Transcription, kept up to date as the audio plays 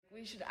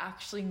We should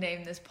actually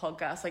name this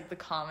podcast like The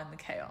Calm and the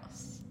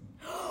Chaos.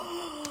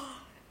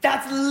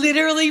 That's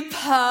literally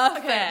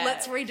perfect. Okay,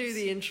 let's redo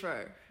the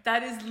intro.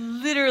 That is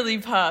literally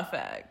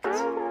perfect.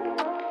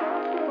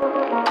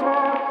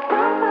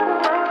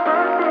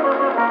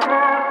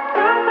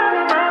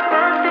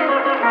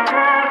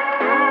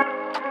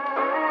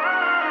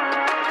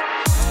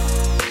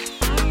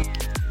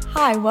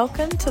 Hi,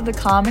 welcome to the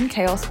Calm and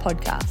Chaos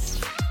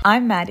podcast.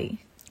 I'm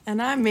Maddy.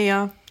 And I'm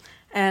Mia.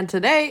 And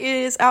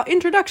today is our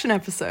introduction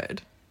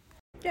episode.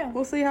 Yeah.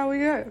 We'll see how we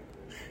go.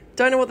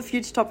 Don't know what the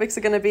future topics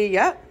are going to be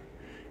yet.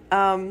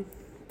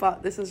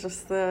 But this is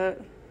just the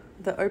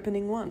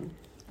opening one.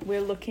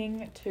 We're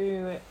looking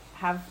to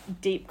have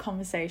deep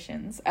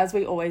conversations, as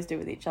we always do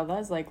with each other,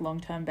 as like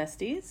long-term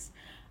besties.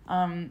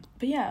 But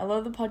yeah, a lot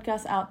of the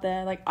podcasts out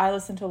there, like I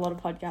listen to a lot of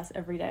podcasts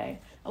every day.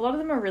 A lot of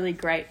them are really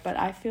great, but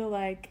I feel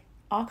like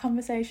our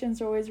conversations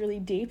are always really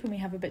deep and we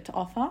have a bit to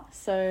offer.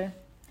 So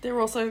They're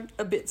also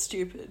a bit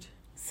stupid.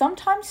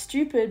 sometimes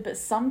stupid, but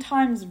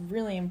sometimes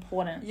really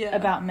important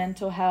about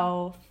mental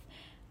health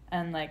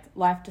and like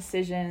life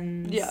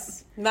decisions. Yeah.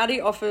 Maddy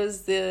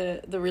offers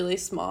the really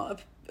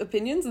smart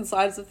opinions and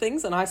sides of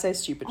things, and I say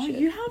stupid shit.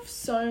 You have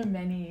so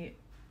many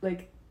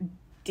like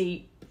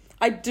deep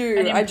I do.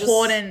 and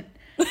important.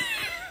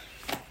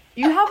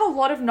 You have a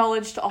lot of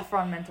knowledge to offer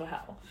on mental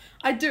health.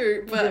 I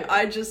do, but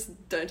I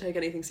just don't take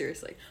anything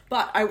seriously.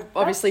 But I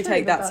obviously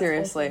take that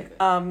seriously.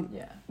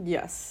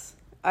 Yes.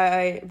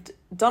 I've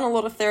done a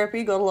lot of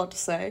therapy, got a lot to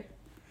say.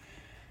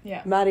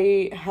 Yeah.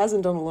 Maddy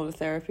hasn't done a lot of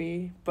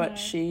therapy, but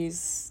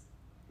she's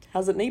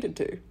hasn't needed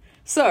to.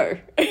 So,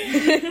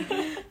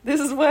 this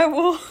is where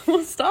we'll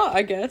start,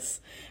 I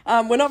guess.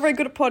 We're not very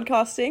good at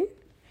podcasting.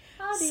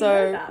 How do you So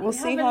know that? we'll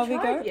see how we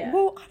go. Yet.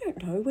 Well, I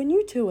don't know. We're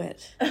new to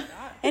it.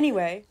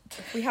 Anyway,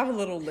 we have a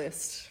little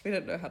list. We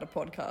don't know how to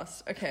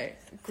podcast. Okay.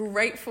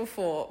 Grateful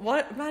for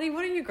what, Maddy?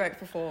 What are you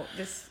grateful for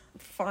this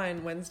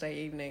fine Wednesday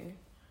evening?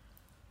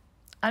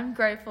 I'm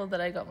grateful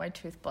that I got my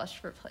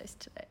toothbrush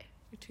replaced today.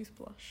 Your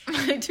toothbrush.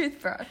 My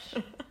toothbrush.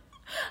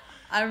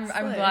 I'm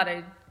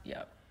glad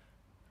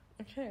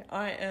Okay.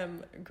 I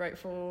am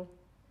grateful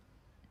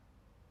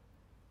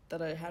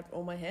that I had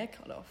all my hair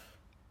cut off.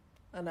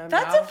 And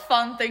That's a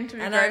fun thing to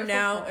be and grateful I'm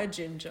now for. a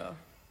ginger.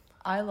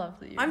 I love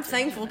that you're I'm a ginger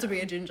thankful now. to be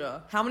a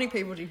ginger. How many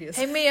people do you hear?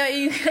 Hey Mia,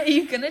 are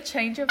you gonna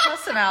change your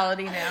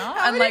personality now?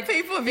 How and many like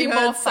people have be you more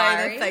heard say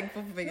fiery? they're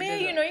thankful for being a Mia,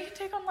 ginger? you know you can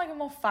take on like a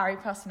more fiery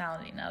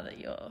personality now that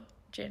you're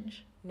ginger.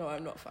 No,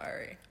 I'm not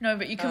fiery. No,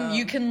 but you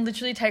can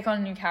literally take on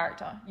a new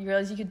character. You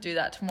realize you could do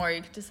that tomorrow.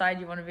 You could decide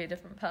you want to be a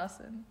different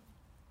person.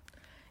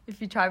 If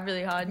you try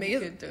really hard, you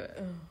could do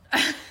it.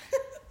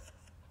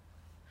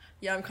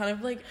 Yeah, I'm kind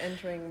of like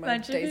entering my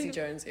Daisy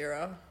Jones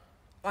era.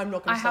 I'm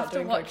not going to start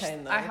doing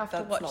cocaine though. I have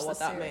to watch That's not what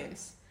that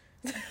series.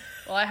 means.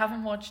 Well, I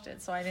haven't watched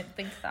it, so I didn't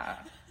think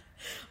that.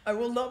 I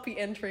will not be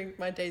entering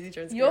my Daisy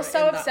Jones era. You're so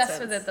in that obsessed sense.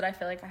 with it that I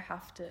feel like I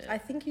have to. I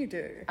think you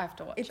do. I have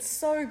to watch it. It's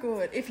so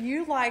good. If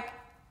you like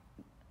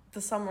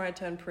The Summer I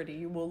Turned Pretty,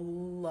 you will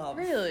love.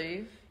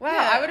 Really? Wow,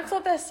 Yeah. I would have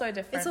thought they're so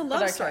different. It's a but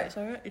love okay. story.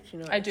 So if you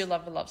know. I do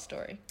love a love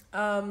story.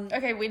 Um,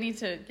 Okay, we need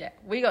to. Yeah,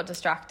 we got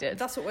distracted.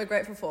 that's what we're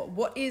grateful for.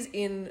 What is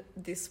in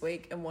this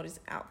week and what is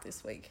out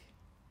this week?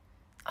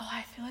 Oh,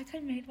 I feel like I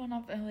made one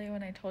up earlier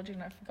when I told you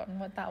and I've forgotten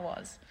what that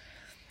was.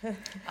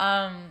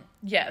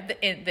 Yeah,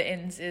 the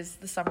ins is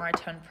The Summer I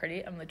Turned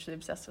Pretty. I'm literally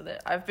obsessed with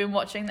it. I've been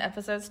watching the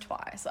episodes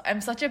twice.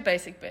 I'm such a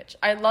basic bitch.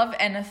 I love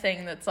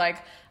anything that's like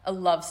a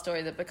love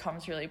story that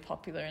becomes really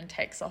popular and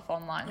takes off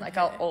online. Like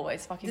I'll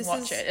always fucking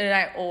watch it and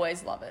I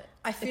always love it.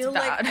 I feel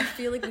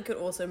like we could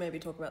also maybe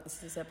talk about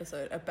this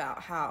episode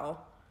about how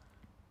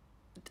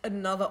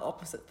another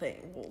opposite thing.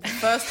 Well, the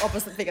first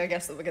opposite thing I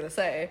guess that we're gonna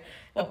say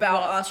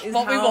about us is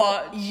what we how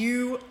watch.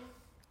 you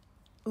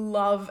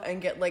love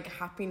and get like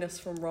happiness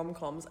from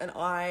rom-coms, and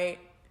I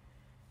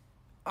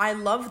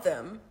love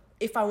them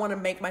if I want to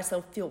make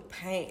myself feel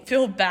pain.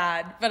 Feel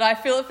bad, but I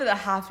feel it for the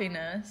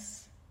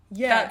happiness.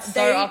 Yeah, That's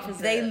so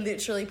opposite. They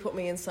literally put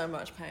me in so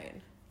much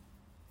pain.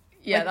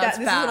 Yeah, Like that's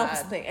this bad. is an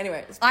opposite thing.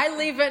 Anyway, I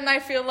leave it and I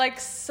feel like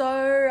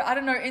so, I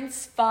don't know,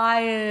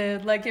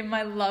 inspired, like in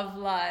my love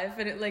life,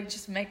 and it like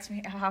just makes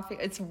me happy.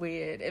 It's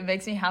weird. It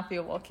makes me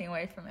happier walking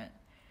away from it.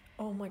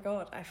 oh my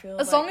god, I feel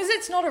As long as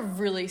it's not a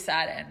really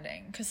sad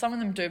ending, because some of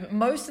them do, but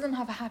most of them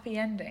have a happy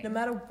ending. no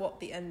matter what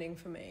the ending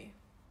for me,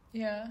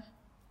 Yeah.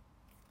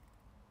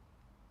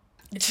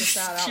 it's a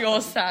sad Pure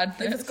outcome.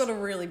 sadness. If it's got a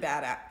really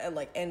bad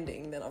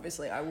ending, then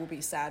obviously I will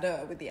be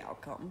sadder with the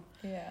outcome.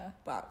 Yeah.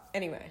 But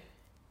anyway,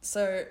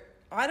 so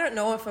I don't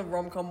know if a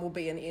rom-com will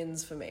be an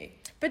ins for me.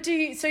 But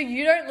so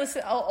you don't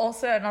listen,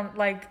 also, and I'm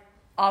like,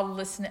 our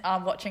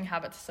watching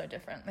habits are so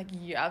different. Like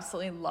you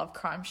absolutely love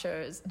crime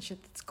shows and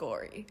shit that's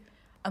gory.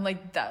 And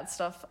like that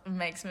stuff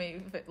makes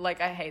me,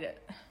 like I hate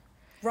it.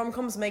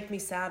 Rom-coms make me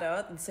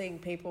sadder than seeing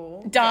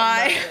people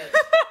Die. get murdered.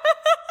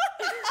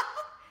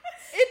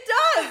 It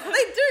does.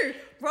 They do.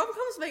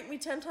 Rom-coms make me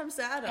 10 times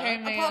sadder. Hey,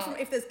 apart from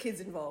if there's kids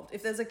involved.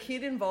 If there's a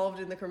kid involved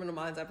in the Criminal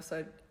Minds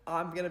episode,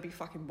 I'm going to be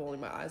fucking bawling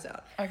my eyes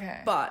out.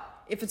 Okay. But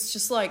if it's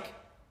just like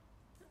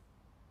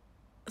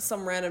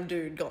some random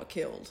dude got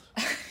killed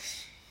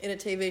in a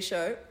TV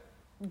show,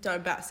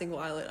 don't bat a single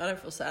eyelid. I don't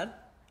feel sad.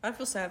 I don't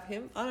feel sad for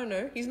him. I don't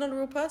know. He's not a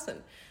real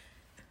person.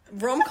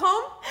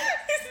 Rom-com?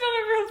 He's not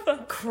a real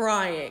person.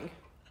 Crying.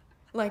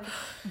 Like,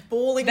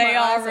 bawling They my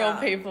eyes are real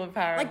out. people,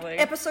 apparently. Like,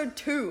 episode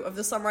 2 of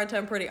The Summer I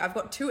Turned Pretty. I've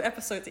got 2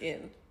 episodes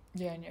in.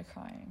 Yeah, and you're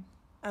crying.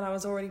 And I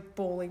was already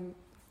bawling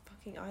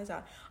fucking eyes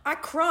out. I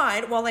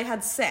cried while they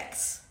had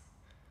sex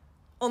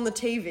on the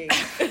TV.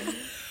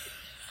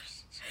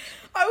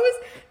 I was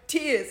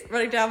tears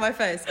running down my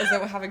face as they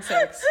were having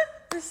sex.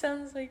 This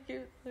sounds like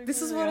you.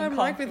 This is what I'm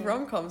like with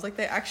rom-coms. Like,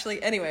 they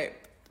actually... Anyway,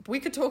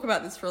 we could talk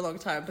about this for a long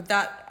time, but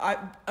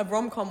a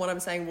rom-com, what I'm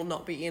saying, will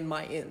not be in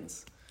my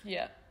ins.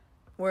 Yeah.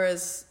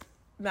 Whereas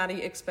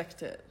Maddy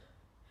expect it.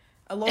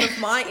 A lot of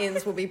my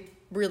ins will be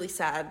really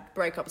sad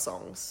breakup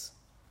songs.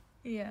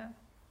 Yeah.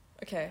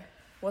 Okay,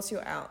 what's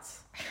your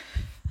outs?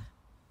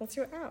 What's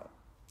your out?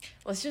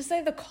 Let's just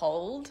say the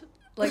cold.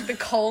 Like, the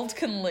cold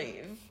can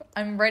leave.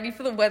 I'm ready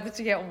for the weather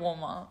to get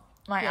warmer.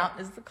 My out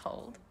is the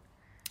cold.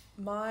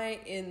 My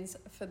ins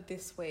for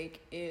this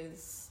week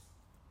is...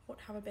 What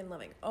have I been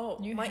loving? Oh,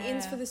 New my hair.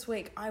 ins for this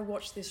week. I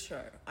watched this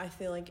show. I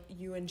feel like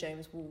you and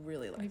James will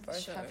really like We this both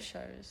show. have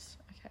shows.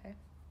 Okay.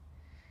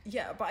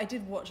 Yeah, but I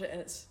did watch it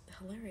and it's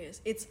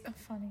hilarious. It's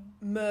Funny.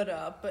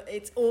 murder, but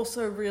it's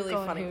also really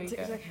God, funny. here we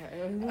It's go.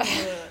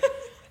 okay.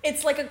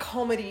 It's like a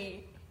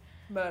comedy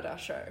murder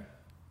show.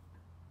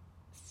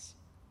 Because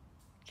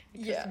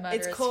Yeah, murder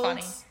it's is called.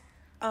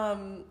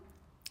 funny.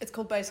 It's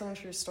called Based on a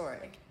True Story.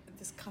 Like,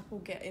 this couple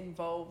get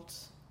involved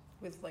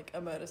with like a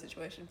murder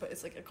situation, but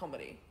it's like a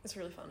comedy. It's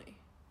really funny.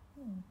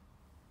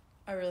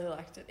 I really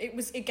liked it.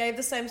 It gave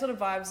the same sort of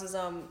vibes as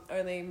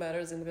Only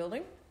Murders in the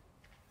Building.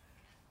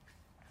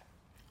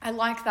 I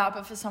like that,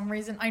 but for some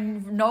reason, I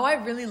know I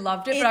really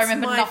loved it, but I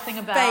remember nothing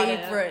about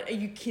it. Favorite. Are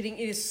you kidding?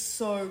 It is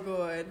so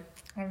good.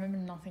 I remember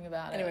nothing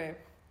about it. Anyway,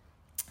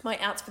 my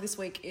outs for this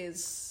week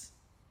is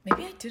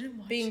Maybe I didn't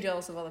watch being it.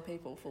 jealous of other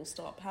people. Full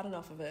stop. Had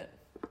enough of it.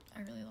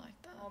 I really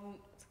like that.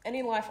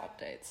 Any life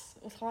updates?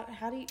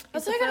 How do you?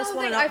 That's is like the first another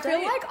one thing. an I feel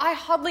update? like I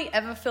hardly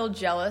ever feel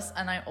jealous,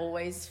 and I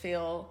always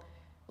feel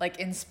like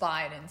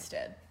inspired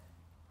instead.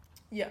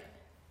 Yeah.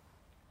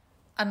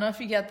 I don't know if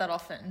you get that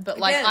often, but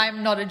like Again.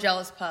 I'm not a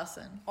jealous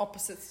person.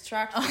 Opposites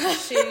attract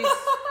because she's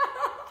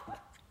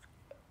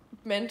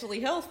mentally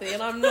healthy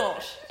and I'm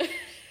not.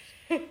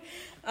 This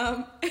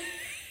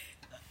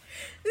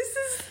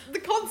is the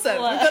concept.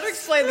 We've got to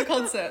explain the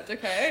concept,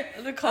 okay?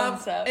 The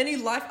concept. Any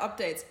life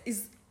updates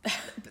is...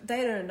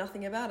 They don't know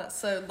nothing about us.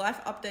 So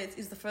life updates,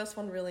 is the first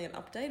one really an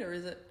update or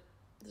is it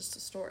just a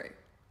story?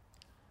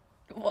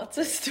 What's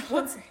a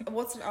story?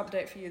 What's an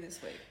update for you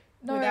this week?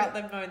 No. Without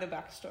them knowing the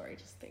backstory,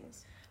 just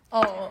things.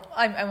 Oh,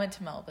 I went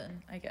to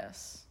Melbourne, I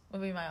guess,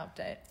 would be my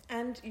update.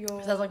 And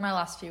Because that was like my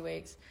last few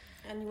weeks.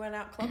 And you went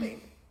out clubbing.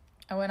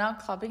 I went out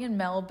clubbing in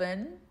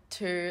Melbourne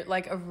to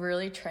like a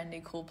really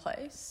trendy, cool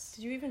place.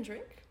 Did you even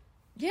drink?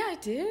 Yeah, I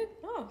did.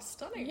 Oh,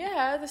 stunning.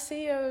 Yeah, the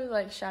CEO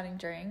like shouting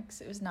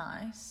drinks. It was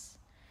nice.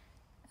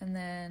 And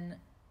then,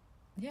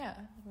 yeah,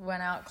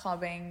 went out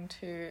clubbing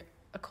to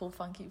a cool,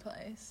 funky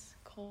place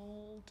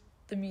called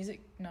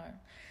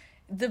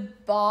the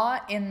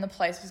bar in the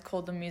place was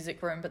called the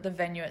Music Room, but the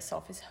venue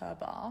itself is her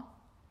bar.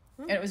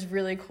 And it was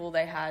really cool.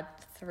 They had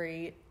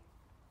 3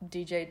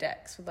 DJ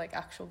decks with like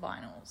actual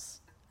vinyls.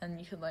 And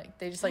you could like,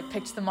 they just like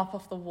picked them up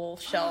off the wall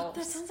shelves.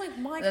 That sounds like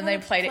my And then kind they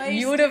of played it. place.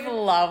 You would have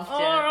loved it.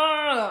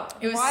 Oh,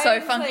 It was why so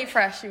is funky like-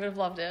 fresh. You would have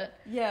loved it.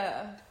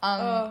 Yeah.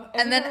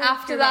 And then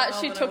after that,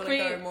 she took me.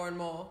 Go more and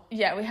more.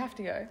 Yeah, we have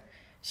to go.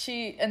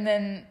 And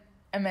then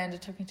Amanda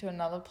took me to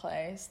another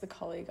place, the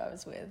colleague I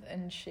was with,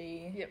 and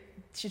she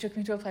took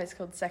me to a place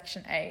called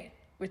Section 8,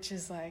 which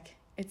is like,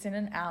 it's in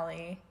an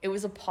alley. It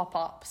was a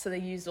pop-up, so they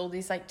used all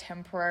these like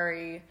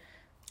temporary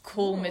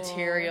cool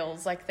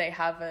materials. Like they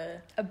have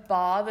a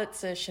bar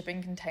that's a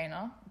shipping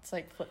container. It's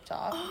like flipped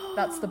up.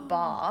 That's the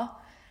bar.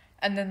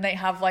 And then they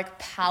have like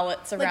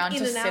pallets around in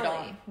to an sit alley?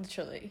 on.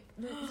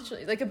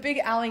 Literally, like a big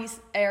alley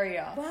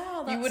area.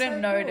 Wow, you that's wouldn't so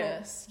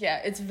notice.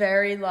 Yeah, it's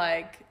very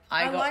like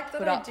I got like that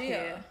put up idea.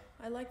 here.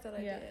 I like that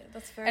idea. Yeah.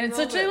 That's very And it's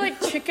such a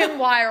relevant. like chicken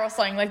wire or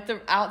something. Like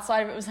the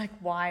outside of it was like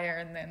wire,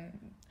 and then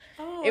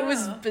it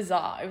was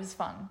bizarre. It was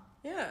fun.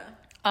 Yeah.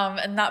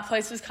 And that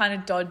place was kind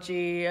of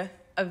dodgy.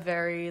 A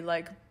very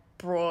like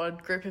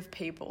broad group of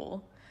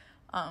people.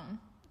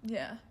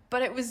 Yeah,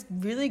 but it was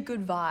really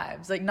good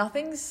vibes. Like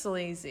nothing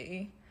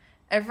sleazy.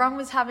 Everyone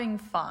was having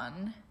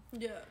fun.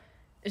 Yeah.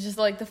 It's just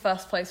like the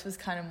first place was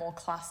kind of more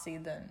classy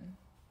than.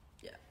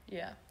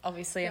 Yeah,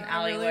 obviously an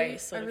alleyway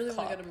sort of club. I really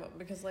want to go to Melbourne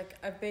because like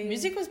I've been...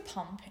 Music was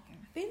pumping.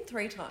 I've been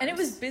 3 times. And it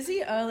was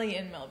busy early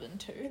in Melbourne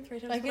too. Been 3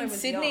 times Like when I in was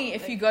Sydney, young,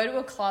 if like- you go to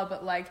a club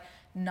at like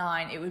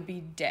 9, it would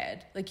be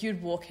dead. Like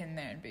you'd walk in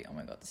there and be, oh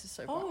my God, this is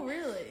so fun. Oh,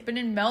 really? But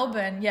in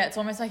Melbourne, yeah, it's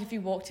almost like if you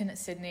walked in at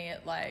Sydney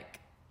at like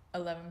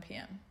 11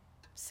 p.m.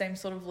 Same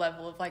sort of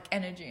level of like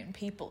energy and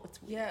people.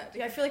 It's weird.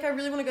 Yeah, I feel like I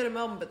really want to go to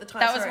Melbourne, but the time...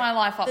 That was my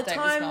life update.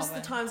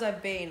 The times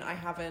I've been, I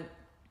haven't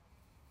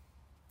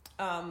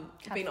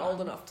been fun. old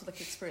enough to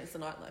like experience the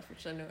nightlife,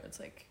 which I know it's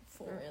like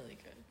for... Really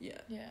good. Yeah.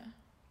 Yeah.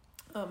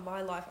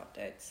 My life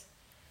updates.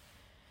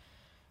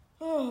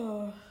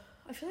 Oh,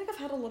 I feel like I've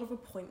had a lot of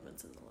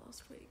appointments in the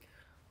last week.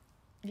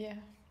 Yeah.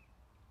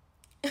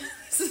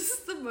 This is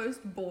the most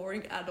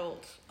boring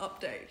adult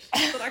update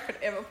that I could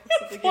ever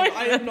possibly give.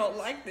 I am not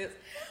like this.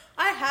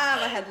 I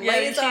had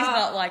laser. She's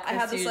not like this I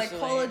had the usually.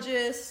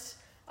 psychologist.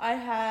 I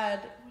had,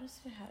 what else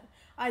did I have?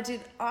 I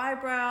did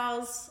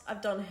eyebrows.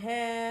 I've done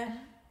hair.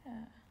 Yeah.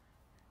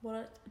 What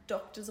a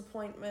doctor's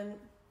appointment.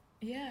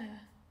 Yeah.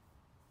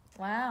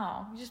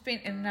 Wow. You've just been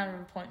in and out of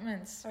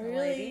appointments, I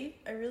lady.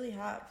 really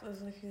have.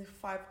 There's like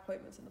 5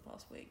 appointments in the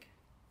past week.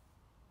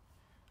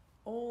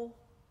 All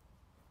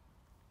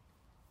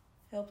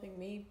helping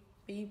me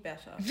be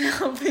better.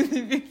 Helping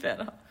me be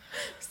better.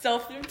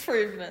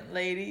 Self-improvement,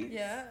 ladies.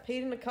 Yeah.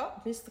 Peed in a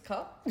cup, missed the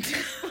cup.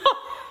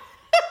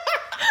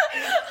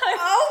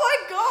 Oh my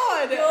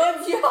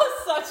god! You're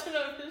such an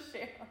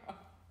overshare.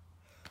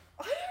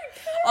 I don't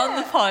care. On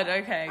the pod,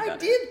 okay. I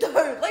did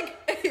though. Like,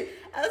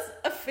 as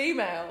a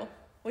female,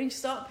 when you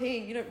start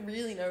peeing, you don't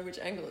really know which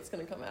angle it's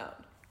going to come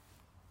out.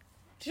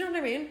 Do you know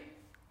what I mean?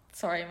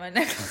 Sorry, my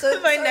necklace.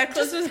 So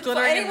necklace was glittering.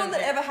 For anyone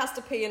that ever has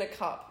to pee in a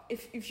cup,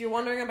 if you're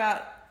wondering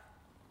about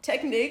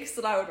techniques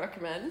that I would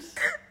recommend,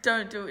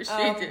 don't do what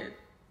she did.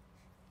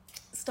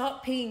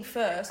 Start peeing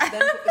first,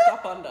 then put the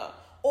cup under,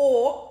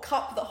 or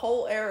cup the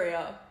whole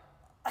area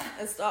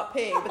and start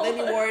peeing. But then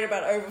you're worried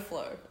about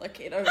overflow, like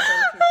it overflows.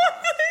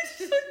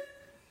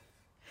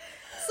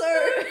 So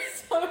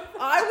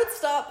I would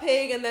start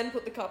peeing and then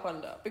put the cup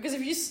under, because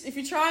if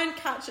you try and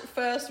catch it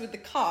first with the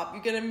cup,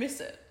 you're gonna miss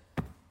it.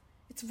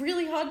 It's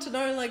really hard to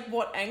know like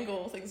what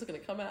angle things are gonna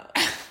come out.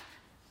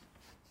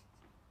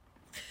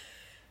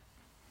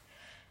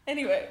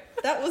 Anyway,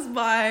 that was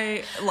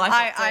my life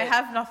update. I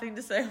have nothing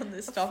to say on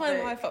this That's topic.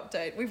 my life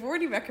update. We've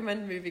already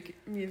recommended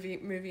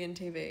movie and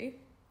TV.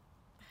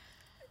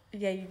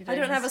 Yeah, you could. I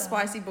don't have a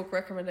spicy book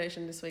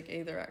recommendation this week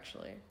either,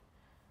 actually.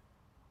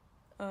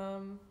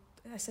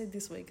 I say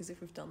this week as if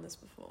we've done this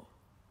before.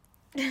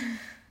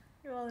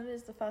 Well, it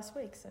is the first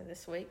week, so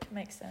this week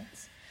makes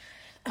sense.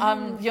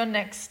 Your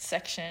next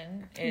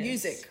section is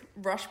music.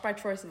 Rush by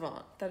Troye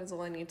Sivan. That is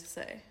all I need to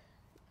say.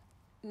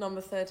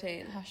 Number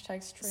 13.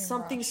 Hashtag stream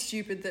Something rush.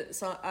 stupid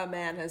that a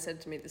man has said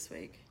to me this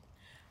week.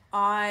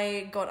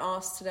 I got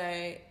asked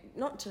today,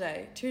 not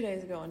today, 2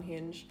 days ago on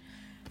Hinge,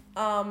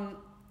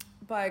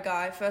 by a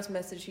guy. First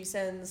message he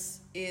sends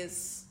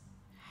is,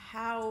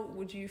 how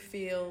would you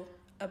feel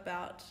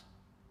about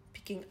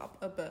picking up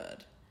a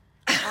bird?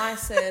 I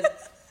said,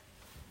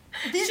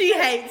 she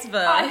hates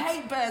birds. I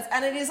hate birds,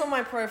 and it is on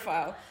my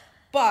profile.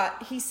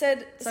 But he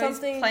said so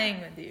something. He's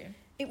playing with you.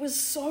 It was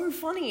so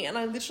funny, and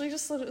I literally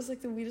just thought it was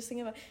like the weirdest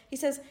thing ever. He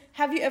says,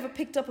 have you ever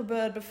picked up a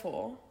bird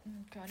before? Oh,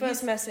 God.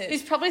 First message.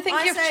 He's probably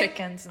thinking of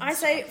chickens and I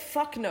stuff. say,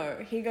 fuck no.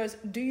 He goes,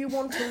 do you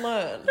want to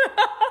learn?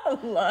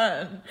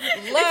 Learn.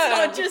 It's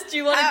not just, do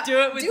you want to do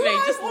it with me?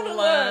 Just want to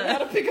learn. how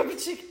to pick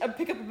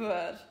up a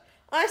bird?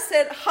 I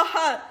said,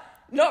 haha,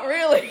 not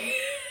really.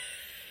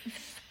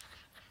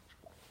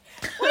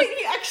 Wait,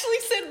 he actually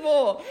said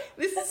more.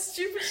 This is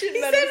stupid shit.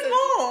 He said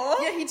more?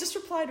 Yeah, he just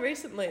replied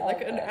recently,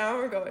 like an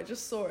hour ago. I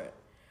just saw it.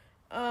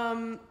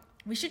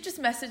 We should just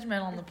message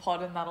men on the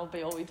pod and that'll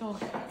be all we talk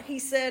about. He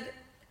said,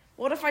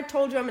 what if I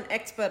told you I'm an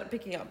expert at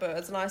picking up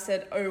birds? And I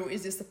said, oh,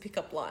 is this the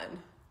pickup line?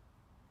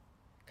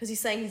 Because he's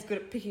saying he's good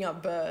at picking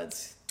up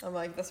birds. I'm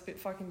like, that's a bit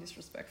fucking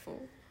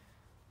disrespectful.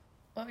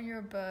 Oh, you're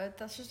a bird.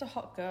 That's just a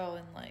hot girl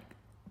in, like,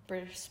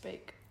 British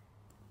speak.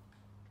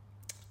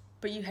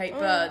 But you hate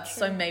birds,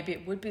 true. so maybe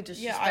it would be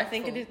disrespectful. Yeah, I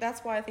think it is.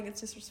 That's why I think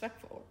it's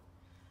disrespectful.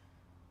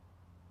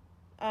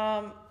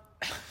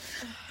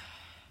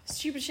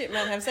 Stupid shit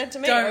men have said to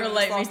me. Don't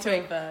relate me to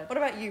a bird. What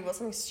about you? What's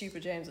something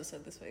stupid James has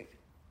said this week?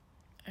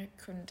 I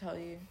couldn't tell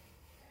you.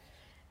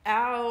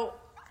 Our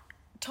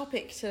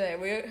topic today,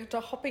 we're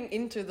hopping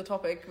into the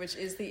topic, which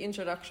is the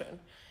introduction,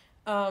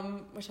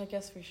 which I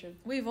guess we should.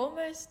 We've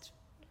almost.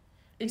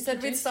 We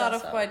said we'd start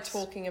off by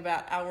talking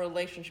about our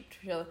relationship to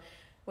each other.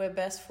 We're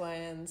best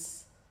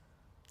friends.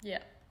 Yeah.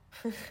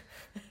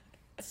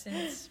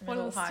 Since What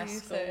middle else high do you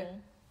school. say?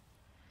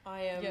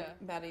 I am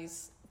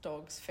Maddie's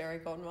dog's fairy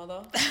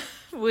godmother.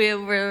 We're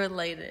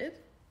related.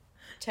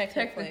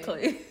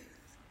 Technically.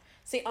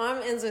 See,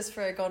 I'm Enzo's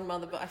fairy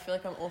godmother, but I feel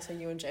like I'm also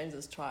you and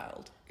James's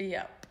child.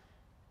 Yep.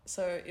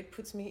 So it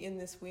puts me in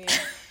this weird...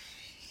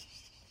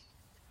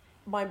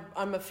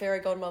 I'm a fairy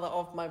godmother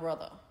of my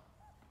brother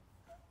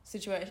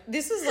situation.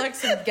 This is like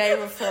some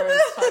Game of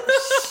Thrones type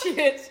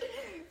shit.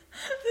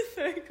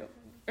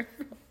 The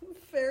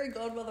Fairy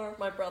godmother of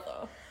my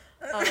brother.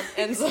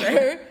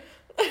 Enzo.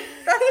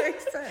 That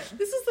makes sense.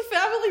 This is the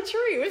family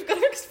tree. We've got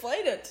to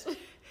explain it.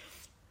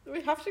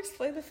 We have to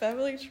explain the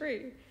family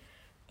tree.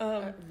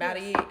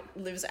 Maddy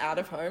lives out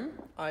of home.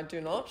 I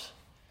do not.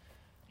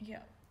 Yeah.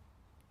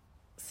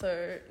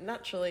 So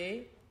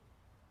naturally,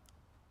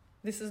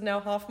 this is now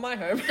half my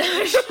home.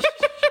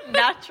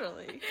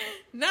 Naturally,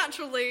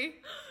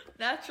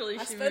 I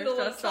she spend a moved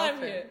lot of herself time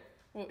here.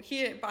 Well,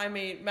 here by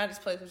me, Maddy's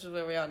place, which is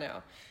where we are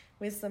now,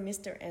 with the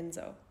Mr.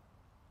 Enzo.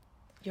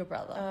 Your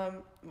brother.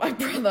 My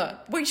brother.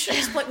 We should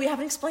explain. We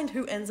haven't explained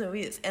who Enzo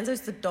is.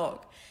 Enzo's the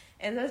dog.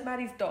 Enzo's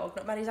Maddy's dog,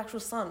 not Maddy's actual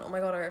son. Oh my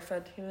god, I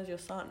referred to him as your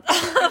son.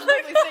 I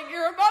really think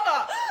you're a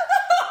mother.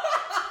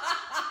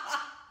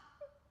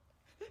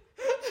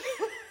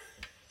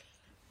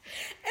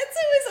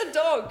 Enzo is a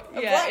dog.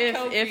 A black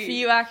Kelpie. If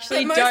you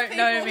actually don't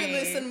know me. Most people who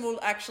listen will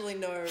actually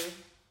know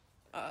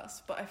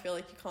us, but I feel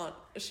like you can't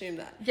assume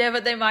that. Yeah,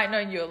 but they might know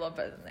you a lot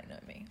better than they know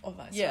me, or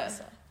vice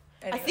versa.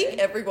 Anyway. I think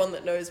everyone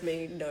that knows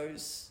me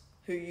knows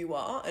who you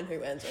are and who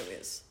Enzo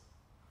is.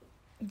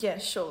 Yeah,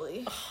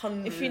 surely.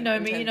 110%. If you know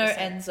me, you know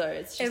Enzo.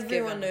 It's just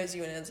everyone knows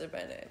you and Enzo by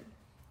name.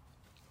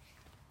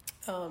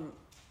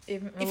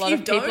 Even a lot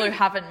of people who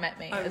haven't met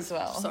me as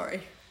well.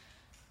 Sorry.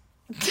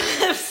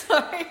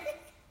 Sorry.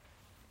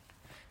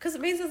 Because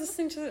it means they're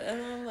listening to it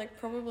and I'm like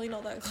probably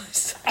not that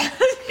close.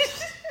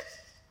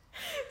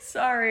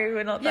 Sorry,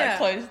 we're not that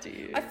close to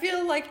you. I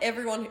feel like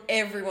everyone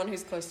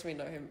who's close to me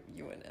know who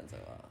you and Enzo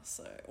are.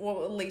 So,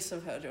 well, at least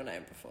have heard your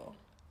name before.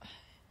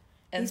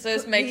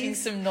 Enzo's making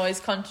some noise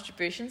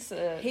contributions to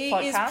the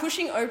podcast. He is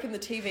pushing open the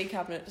TV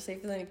cabinet to see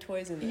if there's any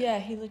toys in there. Yeah,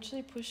 he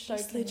literally pushed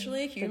open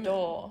the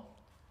door.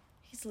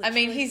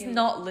 He's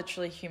not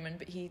literally human,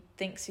 but he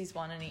thinks he's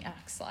one and he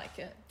acts like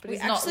it. But we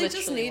he's not actually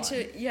literally just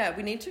need to,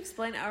 we need to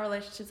explain our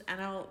relationships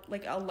and our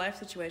life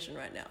situation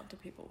right now to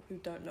people who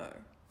don't know.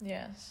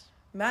 Yes.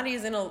 Maddy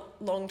is in a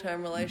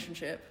long-term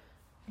relationship.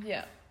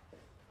 Yeah.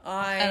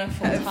 And a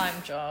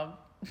full-time job.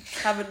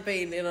 Haven't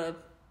been in a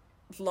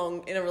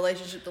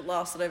relationship that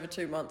lasted over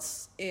 2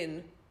 months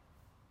in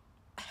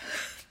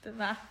the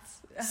maths.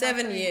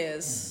 7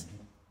 years.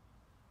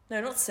 No,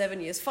 not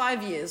 7 years.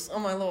 5 years. Oh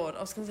my lord.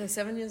 I was going to say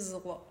 7 years is a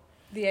lot.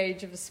 The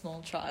age of a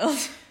small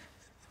child.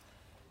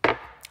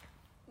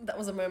 That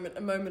was a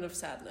moment of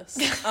sadness.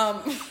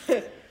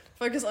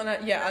 Focus on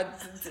it.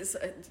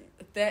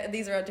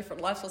 These are our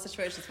different lifestyle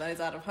situations.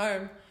 Maddy's out of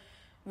home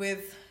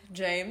with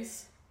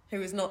James, who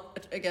is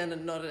not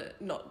another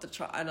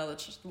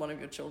one of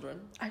your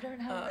children. I don't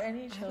have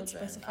any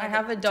children. I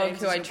have a dog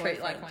who I treat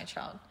like my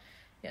child.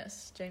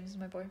 Yes, James is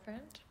my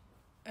boyfriend,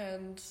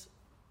 and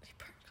he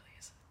practically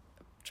is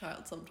a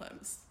child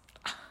sometimes.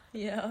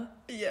 Yeah.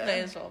 Yeah.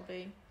 May as well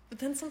be. But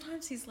then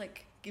sometimes he's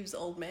like gives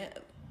old man.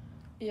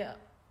 Yeah.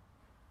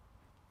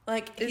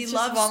 Like it's he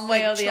loves one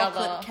way or the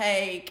chocolate other.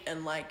 Cake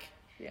and like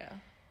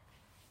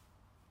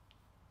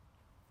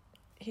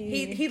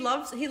He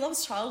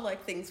loves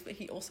childlike things, but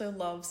he also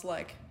loves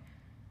like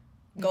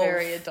golf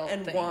very adult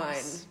and things.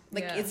 Wine.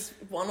 Like it's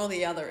one or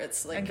the other.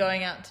 It's like and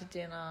going out to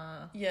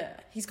dinner. Yeah,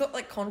 he's got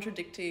like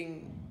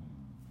contradicting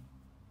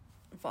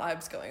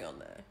vibes going on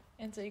there.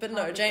 And so but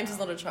no, James is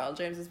not a child.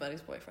 James is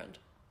Maddy's boyfriend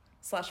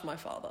 / my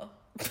father.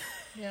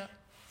 Yeah.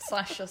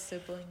 / your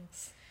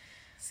siblings.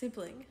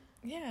 Sibling.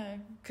 Yeah,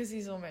 because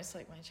he's almost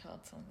like my child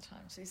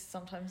sometimes. He's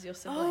sometimes your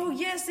sibling. Oh,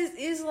 yes, this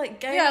is like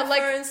Game of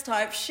Thrones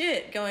type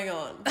shit going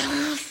on.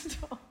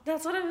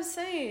 That's what I was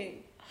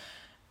saying.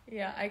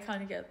 Yeah, I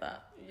kind of get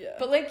that. Yeah.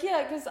 But like,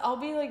 yeah, because I'll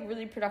be like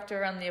really productive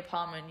around the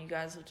apartment. You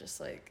guys will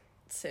just like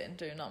sit and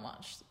do not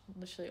much,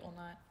 literally all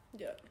night.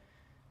 Yeah.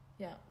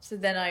 Yeah. So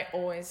then I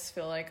always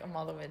feel like a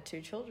mother with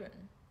 2 children.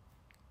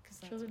 Because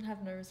children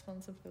have no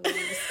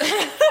responsibilities.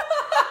 I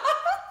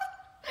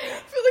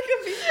feel like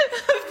I'm being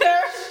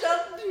very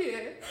shunned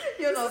here.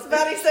 You're not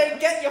Maddy saying,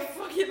 get your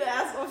fucking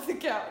ass off the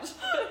couch.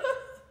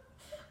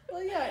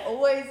 Well, yeah,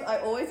 I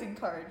always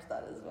encourage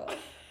that as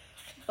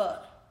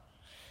well.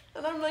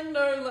 And I'm like,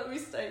 no, let me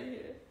stay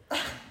here.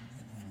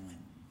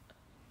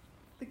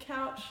 The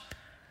couch.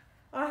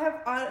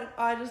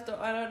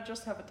 I don't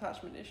just have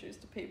attachment issues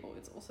to people.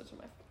 It's also to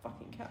my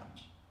fucking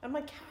couch and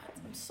my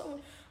cats.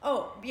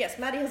 Oh yes,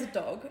 Maddy has a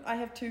dog. I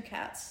have 2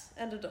 cats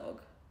and a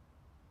dog.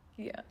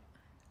 Yeah.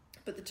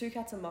 But the 2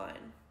 cats are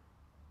mine.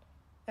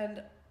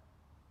 And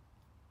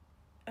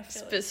I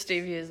feel but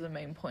Stevie is the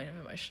main point of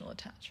emotional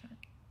attachment.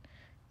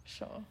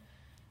 Sure.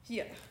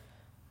 Yeah.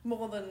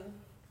 More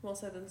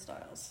so than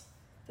Styles.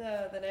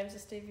 The names are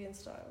Stevie and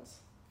Styles.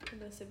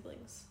 And they're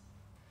siblings.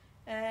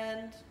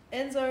 And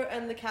Enzo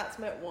and the cats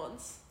met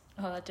once.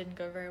 Oh, that didn't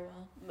go very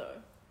well.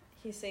 No.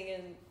 He's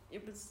singing,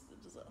 it was a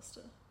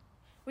disaster.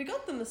 We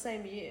got them the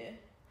same year.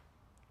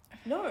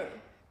 No.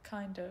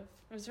 Kind of.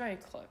 It was very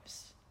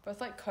close. Both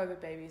like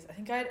COVID babies. I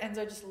think I had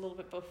Enzo just a little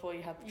bit before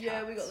you had the cats.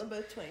 Yeah, we got them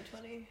both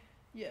 2020.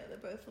 Yeah, they're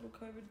both little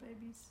COVID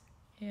babies.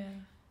 Yeah.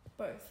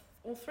 Both.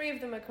 All 3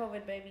 of them are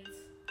COVID babies.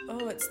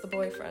 Oh, it's the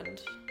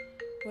boyfriend.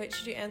 Wait,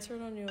 should you answer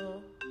it on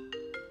your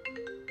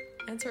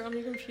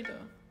computer?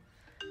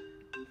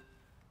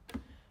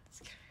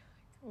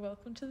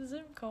 Welcome to the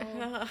Zoom call.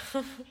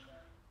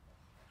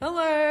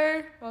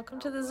 Hello. Welcome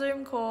to the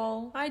Zoom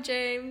call. Hi,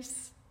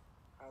 James.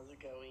 How's it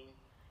going?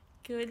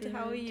 Good.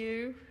 How are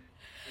you?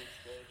 It's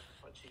good.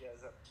 What you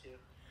guys up to?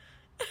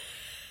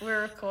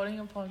 We're recording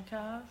a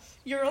podcast.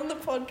 You're on the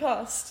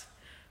podcast.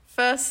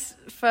 First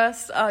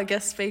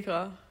guest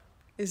speaker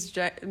is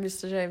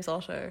Mr. James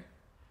Otto.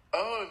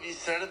 Oh, have you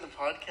started the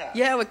podcast?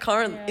 Yeah,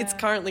 it's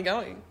currently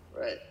going.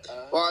 Right.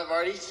 Well, I've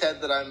already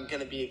said that I'm going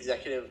to be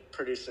executive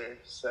producer,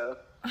 so...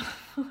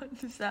 What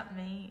does that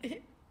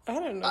mean? I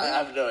don't know. I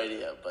have no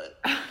idea, but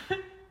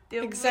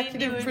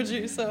Executive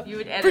producer. You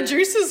would edit.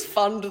 Producers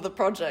fund the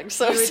project,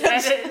 so You would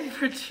edit and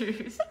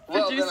produce.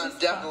 well, then Produce I'm is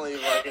definitely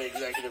like an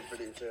executive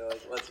producer.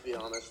 Like, let's be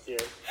honest here.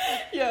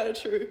 Yeah,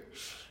 true.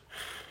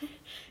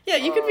 Yeah,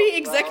 you could be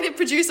executive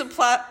producer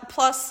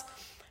plus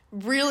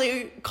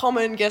really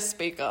common guest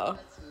speaker.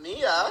 It's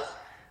Mia.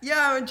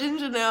 Yeah, I'm a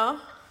ginger now.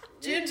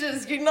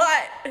 Gingers,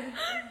 unite!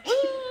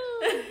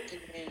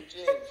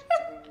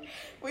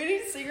 We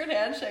need a secret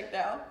handshake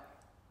now.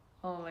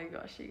 Oh my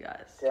gosh, you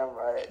guys. Damn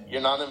right.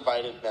 You're not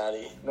invited,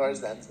 Maddy. Nor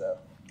is Enzo.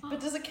 But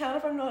does it count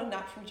if I'm not a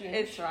natural ginger?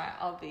 It's right.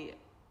 I'll be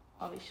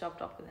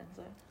shoved off with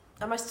Enzo.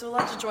 Am I still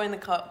allowed to join the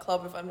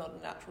club if I'm not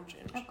a natural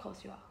ginger? Of course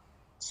you are.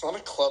 It's not a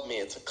club me,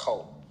 it's a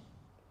cult.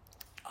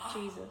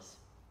 Jesus.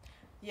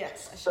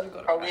 Yes, I should have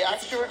got it Are right. we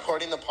actually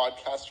recording the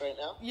podcast right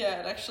now?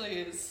 Yeah, it actually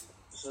is.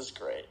 This is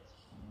great.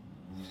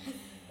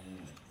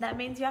 That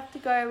means you have to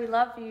go. We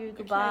love you.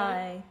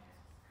 Goodbye.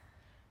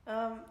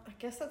 I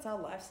guess that's our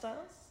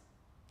lifestyles.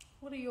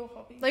 What are your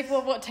hobbies? Like,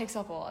 what takes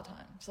up all our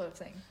time, sort of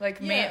thing. Like,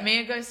 Yeah.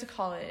 Mia goes to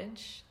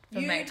college for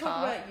you makeup.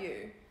 talk about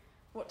you.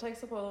 What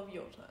takes up all of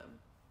your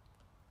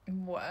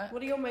time? What?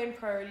 What are your main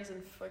priorities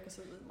and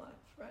focuses in life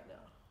right now?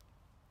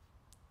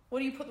 What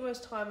do you put the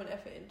most time and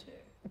effort into?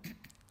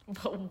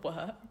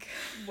 Work.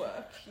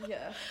 Work,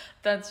 yeah.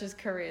 That's just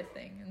career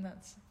thing, and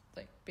that's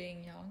like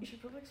being young. You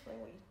should probably explain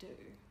what you do.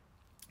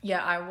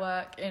 Yeah, I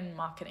work in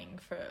marketing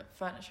for a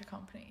furniture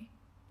company.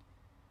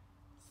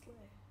 Slay.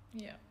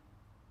 Yeah.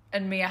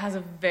 And Mia has a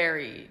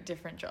very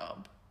different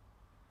job.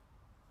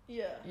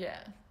 Yeah. Yeah.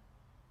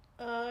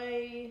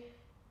 I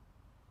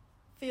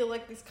feel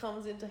like this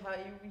comes into how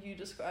you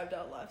described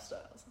our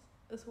lifestyles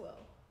as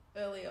well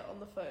earlier on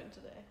the phone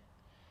today.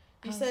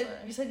 You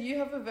said you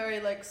have a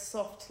very like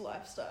soft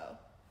lifestyle.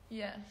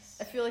 Yes.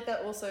 I feel like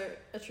that also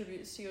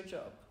attributes to your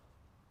job.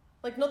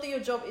 Like, not that your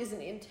job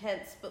isn't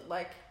intense, but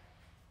like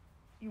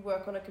you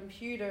work on a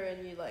computer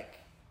and you like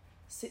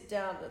sit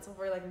down. That's all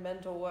very like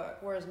mental work.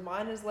 Whereas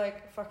mine is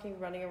like fucking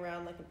running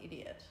around like an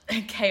idiot.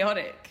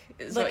 Chaotic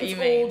is Like, what you it's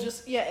mean. all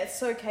just, yeah, it's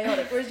so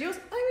chaotic. Whereas yours,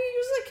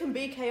 yours like can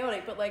be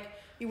chaotic, but like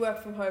you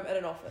work from home at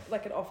an office,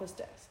 like an office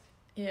desk.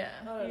 Yeah.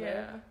 I don't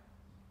know.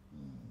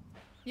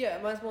 Yeah,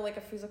 mine's more like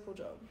a physical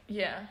job.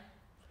 Yeah.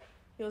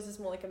 Yours is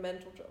more like a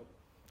mental job.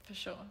 For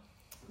sure.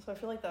 So I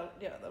feel like that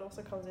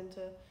also comes into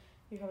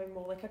you having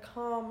more like a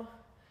calm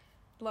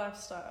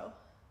lifestyle.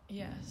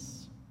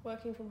 Yes.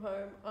 Working from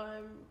home, I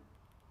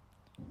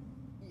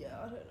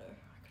don't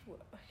know.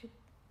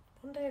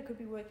 One day I could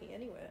be working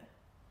anywhere.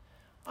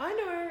 I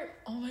know.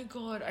 Oh my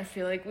god, I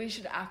feel like we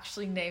should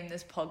actually name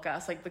this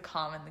podcast like The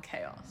Calm and the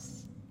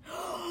Chaos.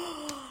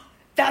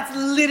 That's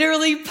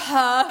literally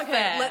perfect.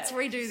 Okay, let's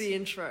redo the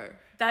intro.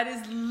 That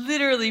is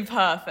literally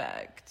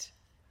perfect.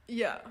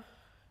 Yeah.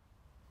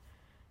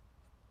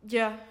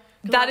 Yeah.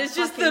 That is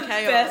just the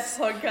best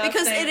podcast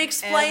because name it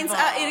explains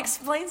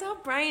ever. our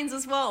brains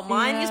as well.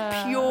 Mine is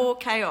pure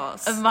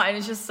chaos. And mine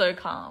is just so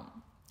calm.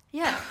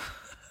 Yeah.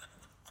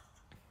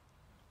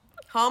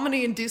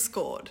 Harmony and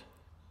discord.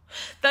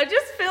 That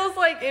just feels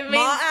like it means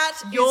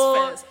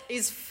Ma'at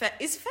is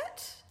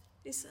fet.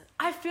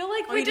 I feel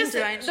like Oh, we you didn't just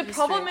do ancient the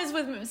problem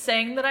history. is with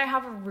saying that I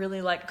have a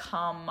really like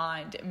calm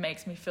mind. It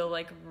makes me feel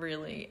like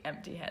really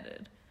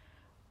empty-headed,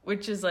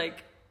 which is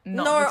like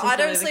not. No, I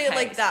don't particularly see the it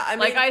like case. that. I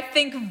like mean- I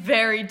think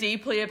very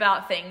deeply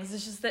about things.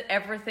 It's just that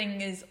everything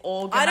is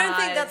organized. I don't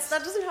think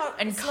that doesn't how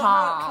and it's calm.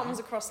 not how it comes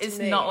across to it's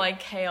me. not like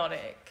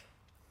chaotic,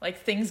 like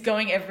things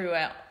going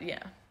everywhere. Yeah.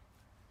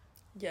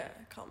 Yeah,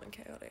 calm and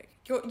chaotic.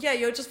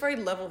 You're just very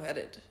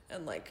level-headed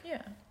and like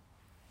Yeah.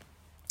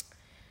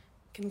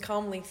 can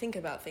calmly think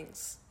about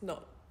things,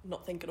 not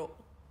think at all.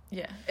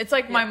 Yeah. It's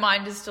like my Yeah.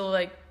 mind is still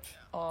like,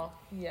 oh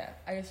yeah,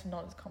 I guess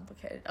not as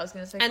complicated. I was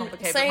gonna say And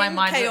complicated, saying but my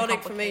mind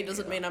chaotic for me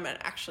doesn't mean I'm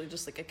actually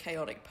just like a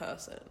chaotic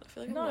person. I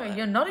feel like No, I'm not.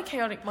 you're not a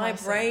chaotic person. My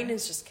brain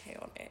is just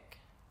chaotic.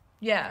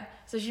 Yeah,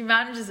 so she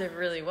manages it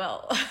really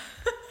well.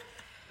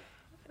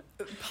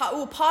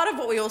 Part of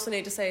what we also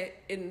need to say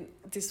in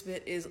this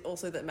bit is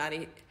also that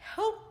Maddy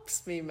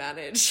helps me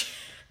manage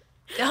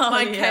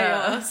my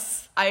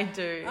chaos. I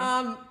do.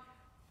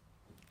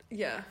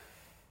 Yeah.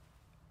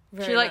 She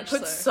Very like much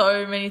puts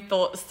so many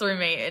thoughts through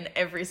me in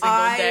every single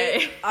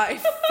day. I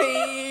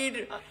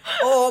feed.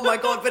 Oh my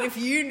god! But if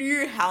you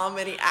knew how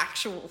many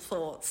actual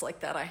thoughts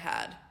like that I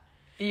had.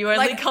 You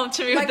only come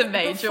to me with the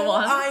major before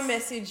ones. I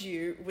message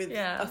you with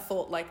Yeah. a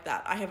thought like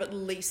that, I have at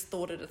least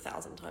thought it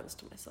 1,000 times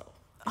to myself.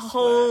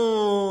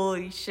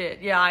 Holy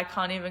shit. Yeah, I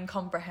can't even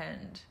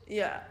comprehend.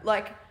 Yeah,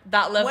 like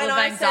That level when of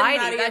I send anxiety.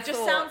 Maddie a That just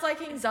thought- sounds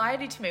like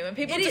anxiety to me. When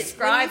people it is.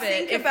 describe When you it,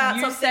 think if about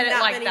you something said it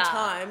that like many that.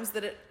 times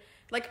that it,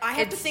 like I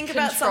have to It's think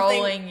about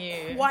controlling something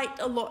you. quite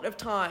a lot of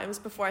times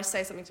before I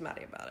say something to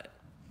Maddie about it.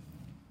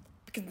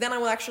 Because then I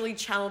will actually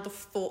channel the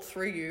thought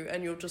through you,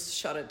 and you'll just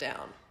shut it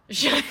down.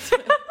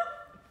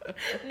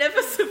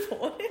 Never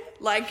support it.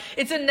 Like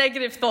It's a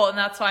negative thought, and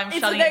that's why I'm it's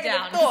shutting a it negative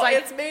down. thought. 'Cause I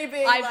It's me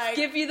being like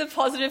give you the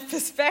positive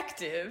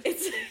perspective.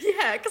 it's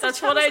because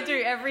That's what I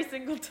do every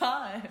single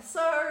time.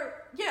 So,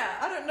 yeah,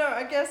 I don't know.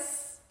 I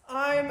guess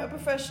I'm a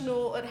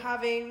professional at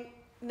having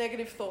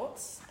negative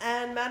thoughts,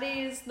 and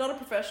Maddy is not a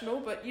professional,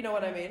 but you know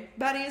what I mean.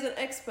 Maddy is an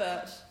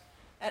expert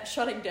at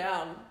shutting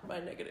down my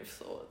negative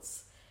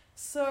thoughts.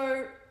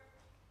 So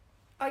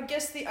I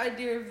guess the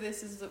idea of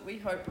this is that we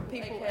hope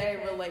people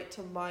relate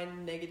to my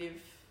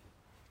negative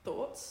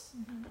thoughts,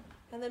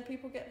 and then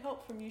people get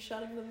help from you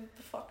shutting them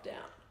the fuck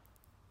down.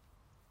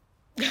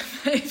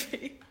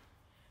 Maybe.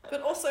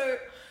 But also,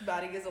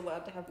 Maddy is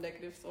allowed to have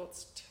negative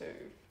thoughts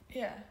too.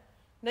 Yeah.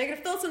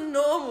 Negative thoughts are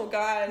normal,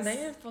 guys.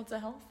 Negative thoughts are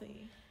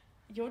healthy.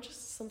 You're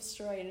just some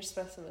strange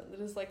specimen that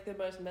is like the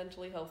most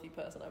mentally healthy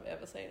person I've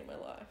ever seen in my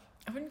life.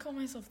 I wouldn't call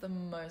myself the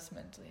most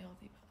mentally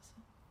healthy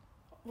person.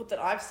 What that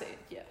I've seen,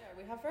 yeah.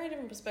 We have very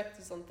different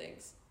perspectives on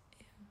things.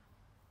 Yeah.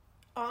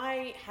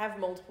 I have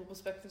multiple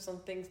perspectives on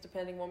things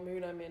depending what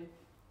mood I'm in.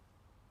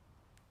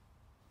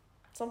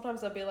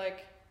 Sometimes I'll be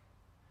like,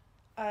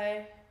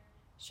 I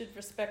should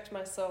respect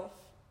myself,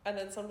 and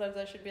then sometimes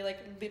I should be like,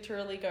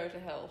 literally go to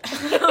hell.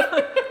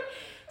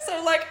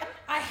 So like,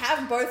 I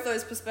have both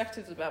those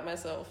perspectives about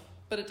myself,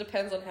 but it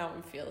depends on how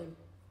I'm feeling.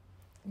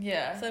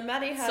 Yeah. So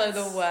Maddy has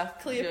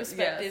clear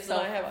perspectives, and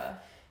I have self-worth.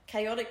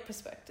 chaotic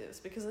perspectives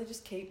because they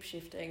just keep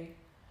shifting.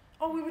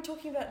 Oh, we were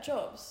talking about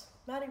jobs.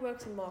 Maddy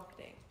works in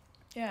marketing.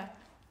 Yeah.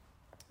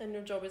 And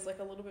your job is like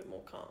a little bit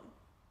more calm.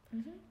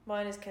 Mm-hmm.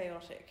 Mine is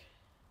chaotic.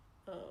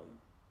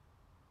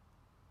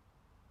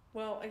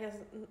 Well, I guess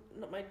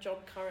not my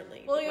job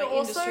currently. Well, but you're my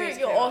industry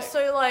is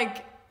also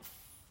like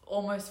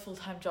almost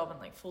full-time job and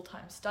like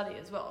full-time study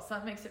as well. So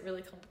that makes it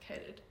really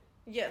complicated.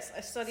 Yes,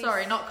 I study.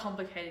 Sorry, not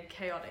complicated,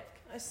 chaotic.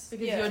 Because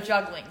yeah. you're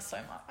juggling so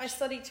much. I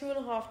study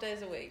 2.5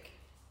 days a week,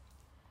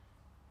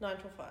 9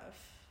 till 5,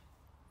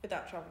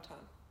 without travel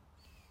time.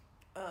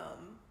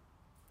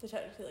 So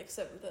technically like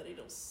 7:30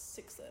 till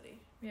 6:30.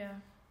 Yeah.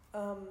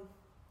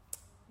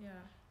 Yeah.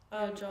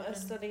 Your job I'm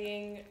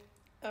studying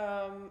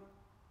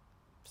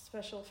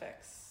special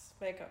effects,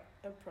 makeup,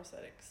 and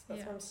prosthetics.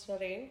 That's what I'm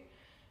studying,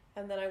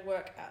 and then I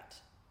work at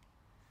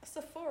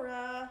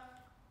Sephora.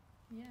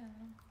 Yeah.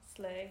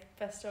 Slay,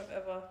 best job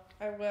ever.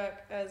 I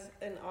work as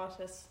an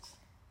artist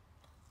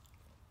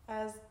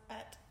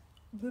at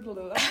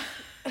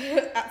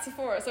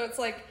Sephora. So it's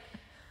like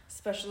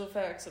special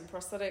effects and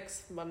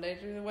prosthetics Monday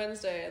through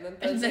Wednesday, and then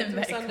Thursday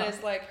through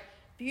Sundays like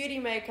beauty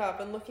makeup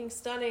and looking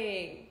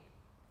stunning.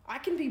 I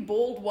can be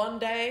bald one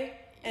day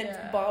and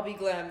Barbie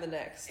glam the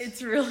next.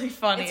 It's really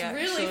funny. It's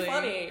really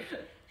funny.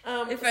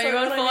 If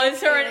anyone follows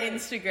her on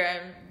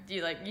Instagram,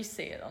 you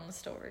see it on the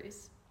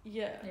stories.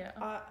 Yeah.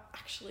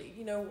 Actually,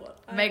 you know what?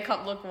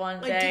 Makeup look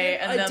one day,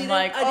 and then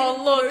like,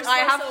 oh look, I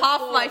have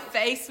half my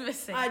face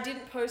missing. I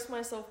didn't post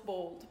myself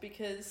bald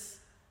because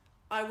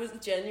I was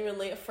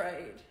genuinely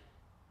afraid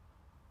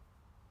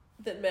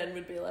that men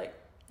would be like,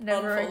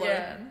 never unfollow.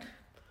 Again.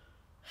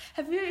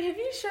 Have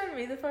you shown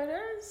me the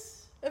photos?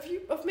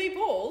 Of me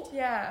bald?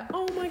 Yeah.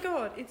 Oh my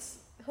god, it's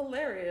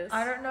hilarious.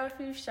 I don't know if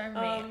you've shown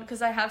me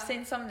because I have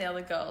seen some of the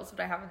other girls, but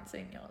I haven't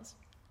seen yours.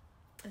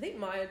 I think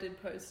Maya did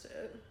post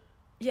it.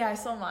 Yeah, I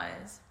saw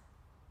Maya's.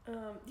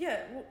 Yeah,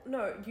 well,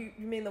 no, you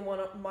mean the one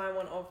of Maya.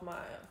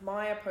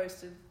 Maya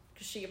posted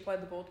because she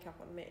applied the bald cap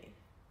on me.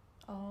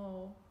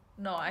 Oh.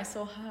 No, I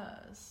saw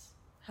hers.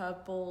 Her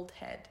bald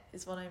head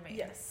is what I mean.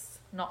 Yes.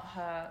 Not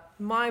her.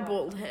 My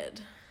bald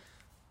head.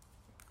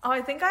 Oh,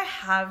 I think I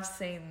have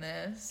seen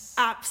this.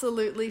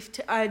 Absolutely.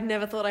 I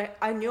never thought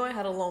I knew I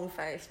had a long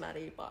face,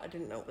 Maddy, but I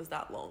didn't know it was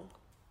that long.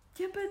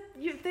 Yeah,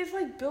 but they've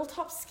like built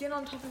up skin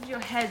on top of your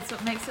head, so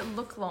it makes it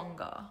look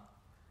longer.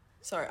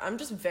 Sorry, I'm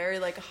just very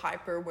like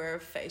hyper aware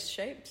of face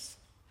shapes.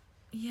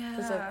 Yeah.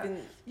 Because I've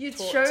been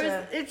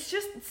it's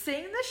just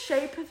seeing the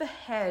shape of a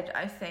head,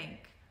 I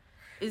think,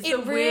 is it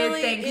the really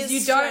weird thing.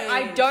 Because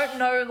I don't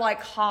know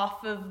like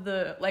half of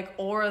the like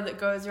aura that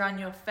goes around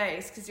your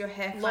face because your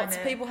hair Lots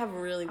of people have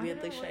really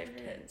weirdly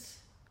shaped heads.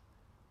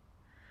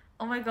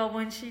 Oh my god,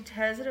 when she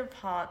tears it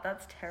apart,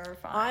 that's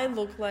terrifying. I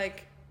look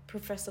like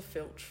Professor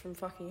Filch from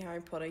fucking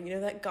Harry Potter. You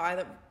know that guy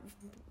that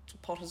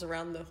potters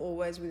around the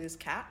hallways with his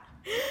cat?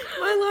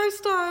 My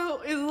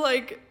lifestyle is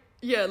like,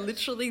 yeah,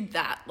 literally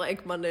that,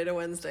 like Monday to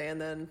Wednesday, and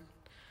then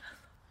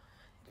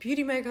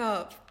beauty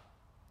makeup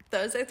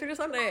Thursday through to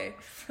Sunday.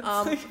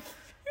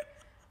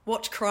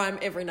 Watch crime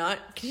every night.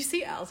 Can you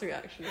see Al's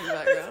reaction in the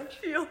background?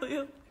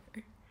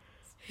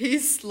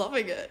 He's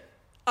loving it.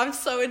 I'm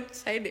so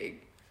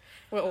entertaining.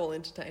 We're all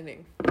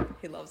entertaining.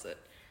 He loves it.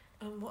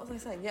 What was I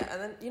saying? Yeah,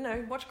 and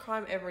then, watch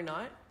crime every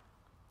night.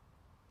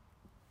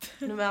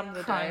 No matter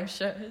the crime day.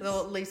 shows. There'll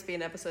at least be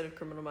an episode of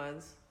Criminal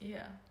Minds.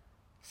 Yeah.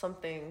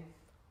 Something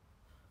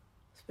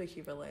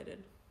spooky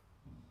related.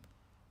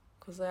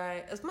 Because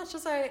as much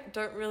as I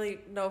don't really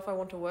know if I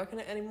want to work in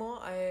it anymore,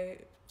 I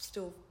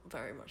still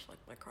very much like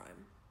my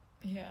crime.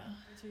 Yeah.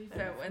 To be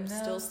fair, I'm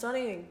still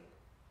studying.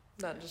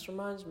 That just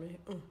reminds me.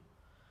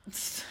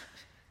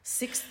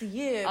 6th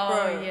year, bro.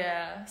 Oh,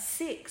 yeah.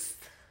 6th.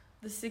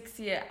 The 6th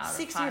year out of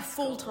 6th high year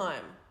school.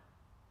 full-time.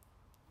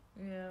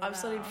 Yeah, I've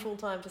studied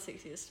full-time for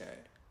 6 years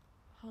straight.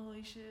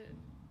 Holy shit.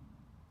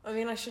 I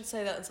mean, I should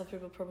say that, and some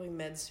people are probably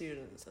med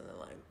students, and they're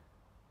like...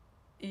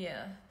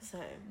 Yeah.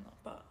 Same,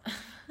 but...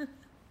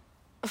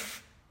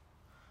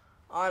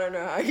 I don't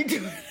know how you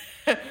do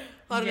it.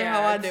 I don't know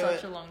how I do it.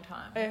 Such a long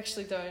time. I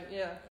actually don't,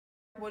 yeah.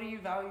 What do you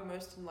value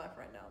most in life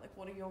right now? Like,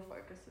 what are your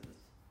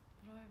focuses?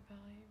 What do I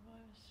value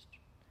most?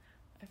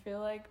 I feel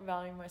like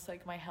value most,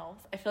 like, my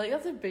health. I feel like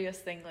that's the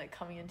biggest thing, like,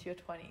 coming into your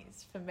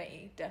 20s, for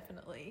me,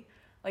 definitely.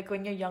 Like,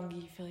 when you're younger,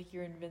 you feel like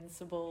you're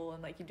invincible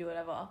and, like, you do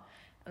whatever.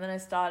 And then I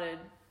started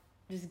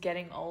just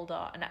getting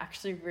older and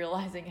actually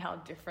realizing how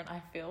different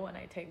I feel when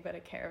I take better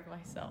care of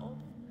myself.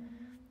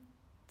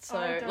 So,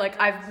 like,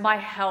 my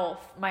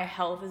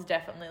health is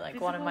definitely,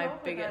 like, one of my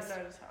biggest... I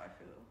notice how I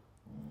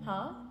feel.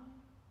 Huh?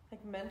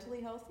 Like,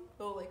 mentally healthy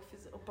or, like,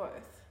 physical,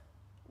 both?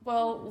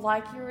 Well,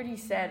 like you already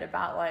said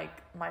about,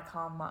 like, my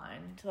calm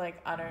mind,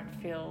 like, I don't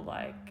feel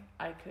like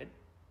I could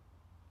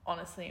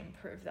honestly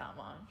improve that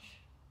much.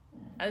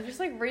 I just,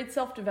 like, read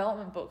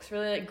self-development books.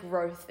 Really, like,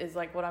 growth is,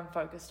 like, what I'm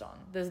focused on.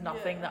 There's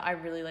nothing that I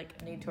really,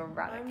 like, need to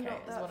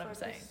eradicate, is what I'm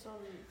saying.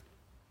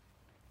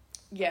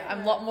 Yeah,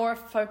 I'm a lot more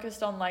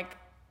focused on, like,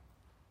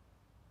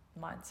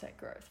 mindset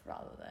growth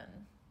rather than...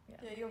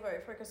 Yeah, you're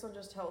very focused on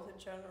just health in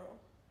general.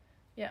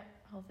 Yeah,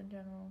 health in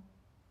general.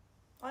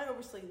 I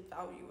obviously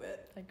value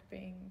it. Like,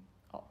 being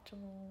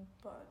optimal.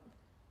 But...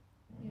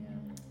 Yeah.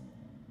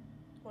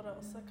 What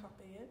else? That can't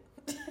be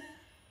it.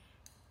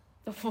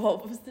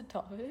 What was the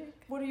topic?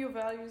 What are your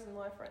values in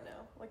life right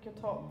now? Like, your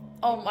top...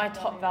 Oh, my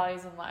top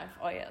values in life.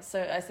 Oh, yeah.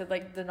 So I said,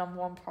 like, the number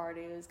one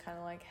priority was kind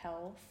of, like,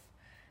 health.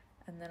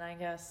 And then, I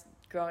guess,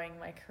 growing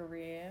my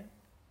career.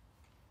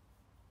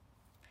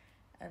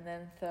 And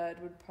then third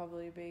would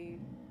probably be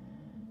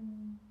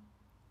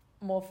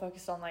more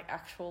focused on, like,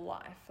 actual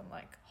life and,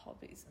 like,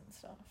 hobbies and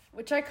stuff.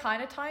 Which I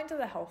kind of tie into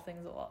the health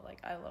things a lot. Like,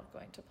 I love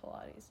going to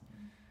Pilates.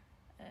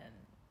 And,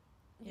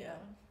 yeah.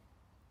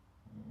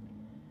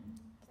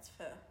 That's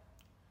fair.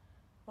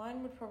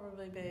 Mine would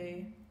probably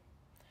be...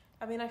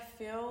 I mean, I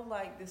feel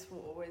like this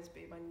will always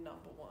be my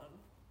number one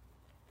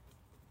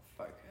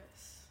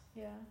focus.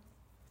 Yeah.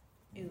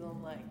 Is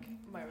on, like,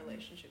 my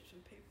relationships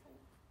with people.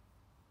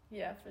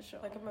 Yeah, for sure.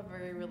 Like, I'm a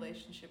very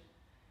relationship...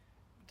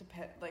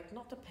 like,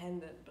 not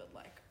dependent, but,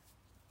 like...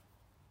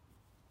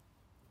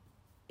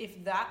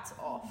 If that's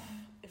off,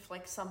 if,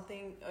 like,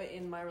 something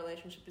in my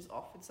relationship is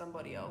off with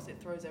somebody else, it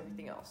throws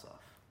everything else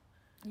off.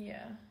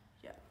 Yeah.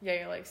 Yeah. Yeah,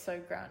 you're, like, so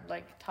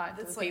like, tied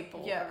to the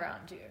people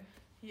around you.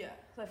 Yeah.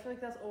 So I feel like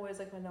that's always,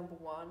 like, my number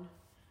one.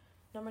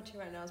 Number two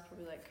right now is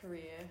probably, like,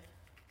 career.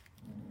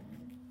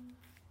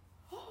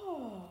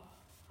 Oh.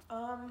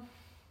 I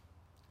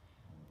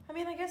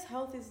mean, I guess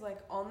health is, like,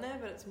 on there,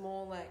 but it's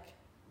more, like...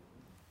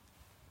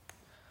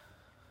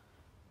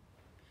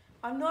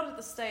 I'm not at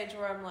the stage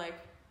where I'm, like...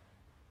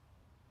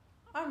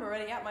 I'm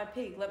already at my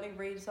peak. Let me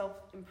read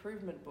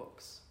self-improvement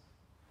books.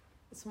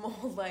 It's more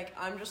like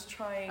I'm just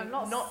trying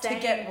not to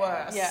get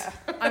worse. Yeah.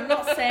 I'm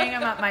not saying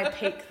I'm at my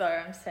peak, though.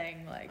 I'm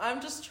saying, like...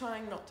 I'm just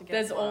trying not to get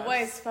worse. There's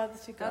always further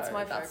to go. That's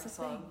my focus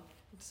on.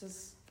 It's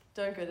just,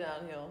 don't go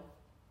downhill.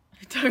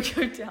 Don't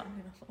go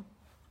downhill.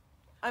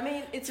 I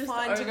mean, it's just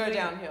fine to go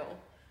downhill.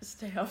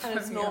 Stay up and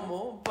it's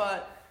normal,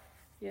 but...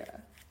 Yeah.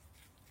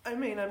 I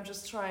mean, I'm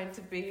just trying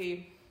to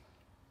be...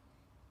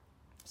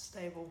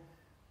 stable.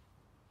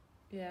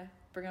 Yeah.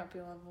 Bring up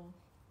your level.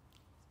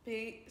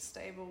 Be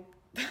stable.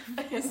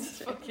 It's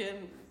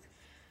fucking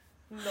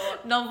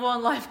not... Number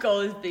one life goal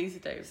is be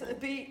stable. So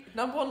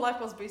number one life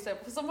goal is be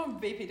stable. For someone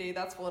with BPD,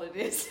 that's what it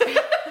is.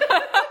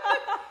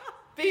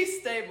 Be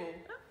stable.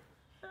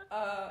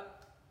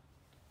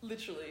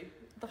 Literally.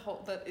 The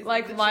whole... That is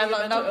like my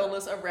mental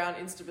illness around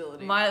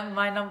instability.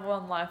 My number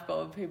one life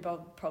goal would be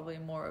probably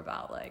more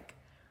about, like,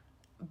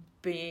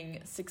 being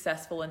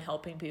successful and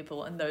helping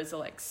people, and those are,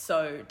 like,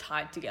 so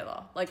tied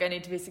together. Like, I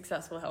need to be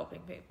successful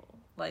helping people,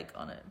 like,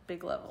 on a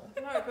big level.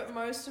 No, but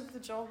most of the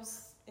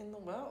jobs in the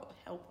world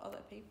help other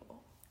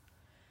people.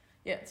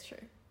 Yeah, it's true.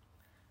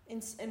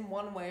 In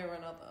one way or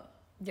another.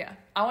 Yeah.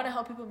 I want to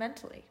help people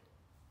mentally.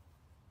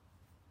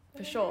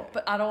 For sure.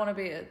 But I don't want to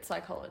be a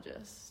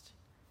psychologist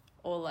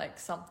or, like,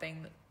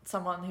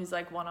 someone who's,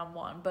 like,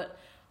 one-on-one. But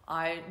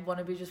I want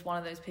to be just one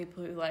of those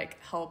people who, like,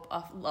 help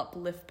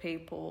uplift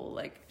people,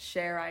 like,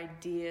 share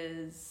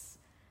ideas.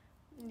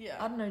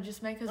 Yeah. I don't know,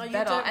 just make us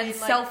better. And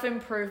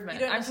self-improvement.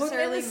 You don't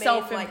necessarily mean,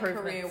 like,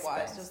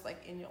 career-wise, just,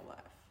 like, in your life.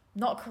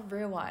 Not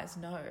career-wise,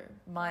 no.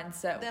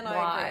 Mindset-wise. Then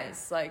I agree.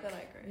 Like, then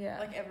I agree. Yeah.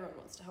 Like, everyone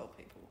wants to help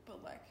people,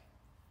 but, like,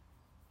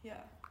 yeah.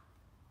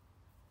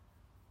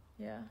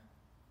 Yeah.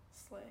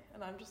 Slay.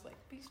 And I'm just like,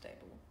 be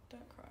stable.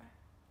 Don't cry.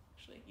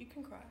 Actually, you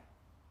can cry.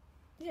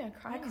 Yeah,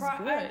 crying is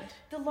good.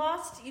 The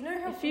last, you know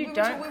how if you we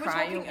don't were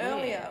cry, talking you're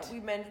earlier.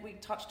 weird. We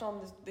touched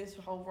on this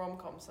whole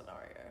rom-com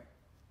scenario.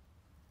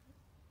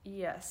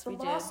 Yes, the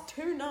last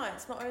 2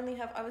 nights. Not only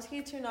I was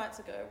here 2 nights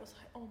ago. It was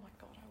like, oh my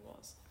god, I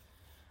was.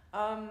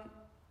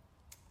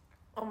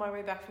 On my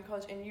way back from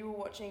college, and you were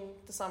watching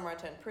The Summer I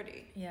Turned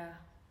Pretty. Yeah.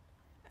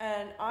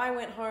 And I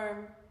went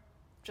home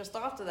just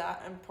after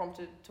that and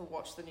prompted to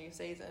watch the new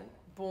season,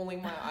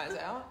 bawling my eyes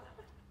out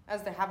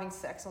as they're having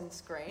sex on the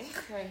screen.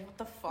 Going, what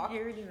the fuck?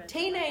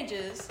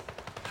 Teenagers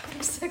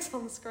having sex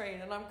on the screen,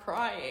 and I'm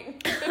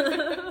crying.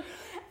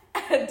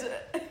 and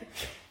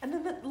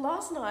then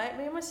last night,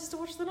 me and my sister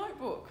watched The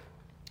Notebook.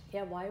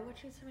 Yeah, why are you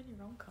watching so many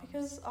rom-coms?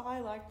 Because I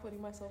like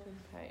putting myself in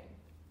pain.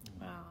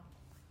 Wow.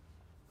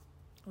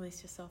 At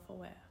least you're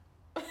self-aware.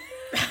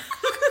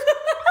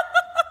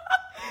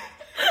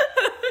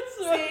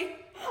 See?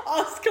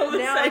 Ask conversation.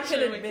 Now I can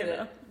admit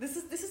it. This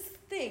is the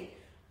thing.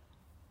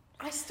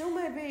 I still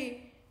may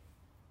be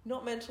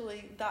not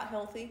mentally that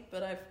healthy,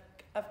 but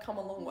I've come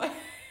a long way.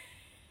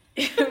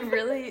 You're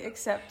really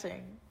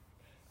accepting.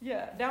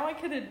 Yeah, now I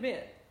can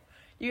admit.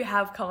 You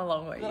have come a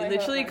long way. You That I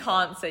literally hurt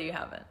can't say you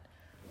haven't.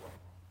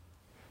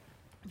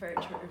 Very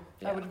true.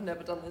 Yeah. I would have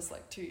never done this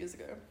like 2 years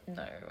ago.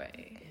 No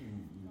way.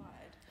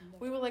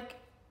 We were like,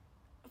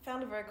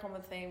 found a very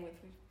common theme with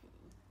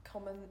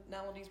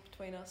commonalities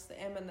between us, the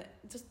M and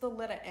just the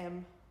letter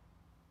M.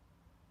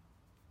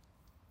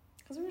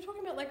 Because we were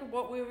talking about like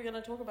what we were going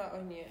to talk about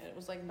on here. It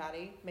was like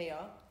Maddy,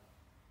 Mia.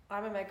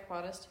 I'm a makeup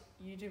artist.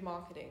 You do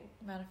marketing.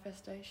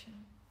 Manifestation.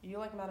 You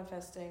like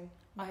manifesting.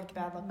 I have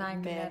bad luck with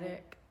men.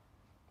 Magnetic.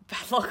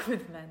 Bad luck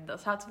with men.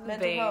 That's how to be.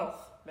 Mental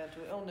health.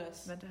 Mental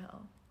illness. Mental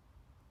health.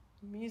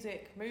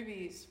 Music.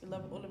 Movies. We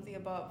love all of the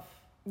above.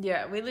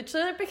 Yeah, we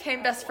literally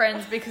became best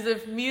friends because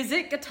of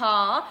music,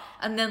 guitar,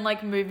 and then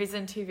like movies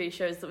and TV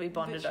shows that we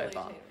bonded Literally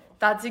over. team.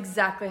 That's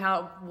exactly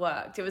how it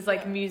worked. It was like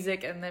Yeah.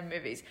 music and then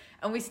movies.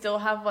 And we still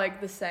have like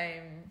the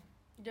same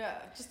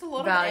Yeah, just a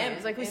lot values. of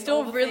M's. Like we in still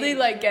all the really things.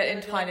 like get Yeah,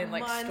 entwined in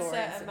like mindset stories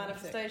and and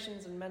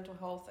manifestations and mental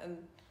health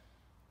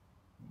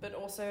but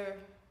also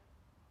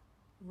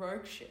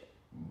rogue shit.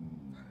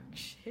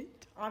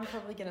 shit. I'm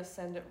probably gonna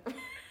send it.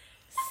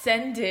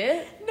 Send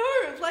it.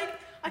 No, like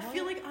I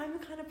feel like I'm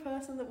the kind of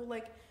person that will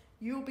like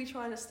you'll be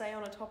trying to stay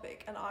on a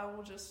topic and I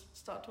will just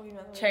start talking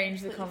about something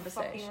Change the completely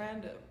fucking conversation.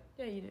 random.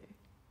 Yeah, you do.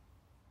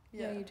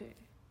 Yeah, you do.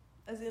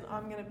 As in,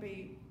 I'm gonna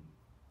be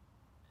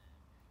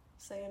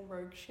saying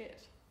rogue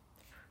shit.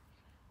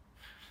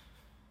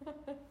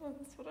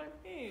 That's what I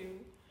mean.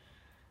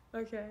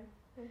 Okay.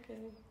 Okay.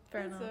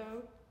 Fair enough.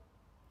 So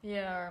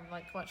Yeah, I'm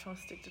like much more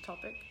stick to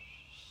topic.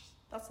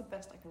 that's the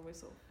best I can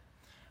whistle.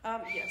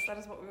 Yes, that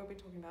is what we will be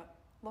talking about.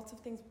 Lots of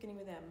things beginning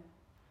with M.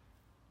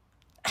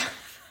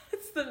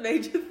 It's the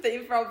major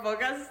theme for our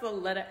podcast is the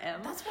letter M.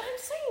 That's what I'm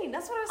saying.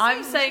 That's what I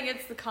was saying. I'm saying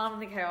it's the calm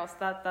and the chaos.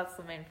 That's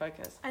the main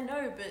focus. I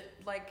know, but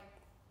like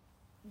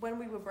when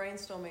we were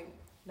brainstorming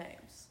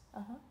names,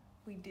 Uh-huh.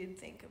 we did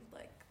think of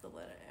like the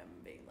letter M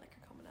being like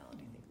a commonality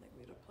thing. Like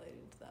we'd have played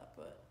into that,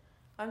 but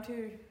I'm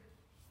too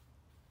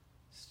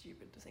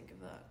stupid to think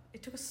of that.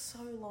 It took us so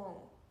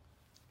long.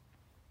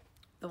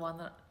 The one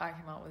that I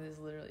came up with is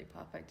literally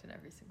perfect in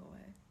every single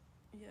way.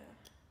 Yeah.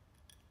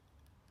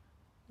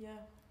 Yeah.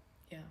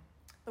 Yeah.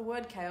 The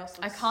word chaos.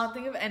 I can't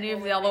think of any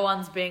of the other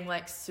ones being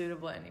like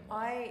suitable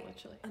anymore.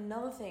 Literally.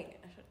 Another thing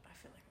I feel like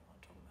I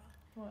want to talk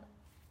about. What?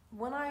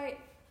 When I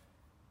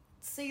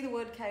see the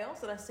word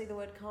chaos and I see the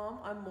word calm,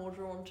 I'm more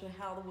drawn to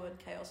how the word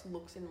chaos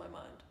looks in my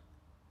mind.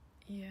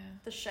 Yeah.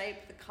 The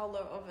shape, the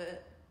colour of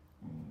it.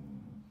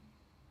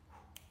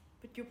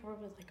 But you're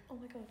probably like, oh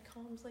my god,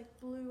 calm's like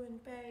blue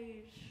and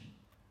beige.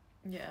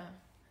 Yeah.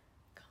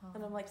 Calm.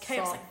 And I'm like,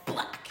 chaos soft, like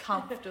black.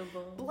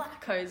 comfortable,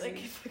 Black. cozy. Like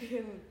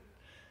fucking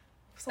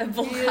some And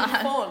weird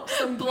black. font.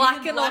 Some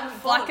black weird and black on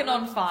font black and that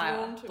on I'm fire.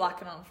 drawn to.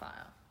 Black and on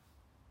fire.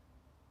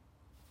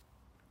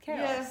 Chaos.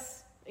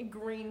 Yes. And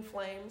green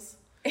flames.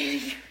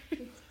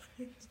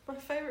 My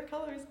favourite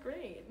colour is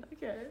green.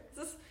 Okay.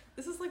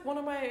 This is like one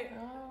of my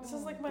this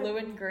is like my blue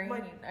and green. my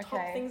top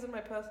Okay. things in my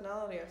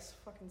personality, I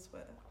fucking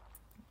swear.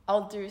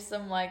 I'll do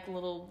some like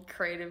little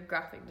creative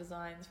graphic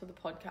designs for the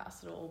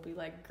podcast. It'll all be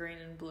like green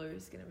and blue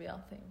is gonna be our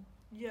thing.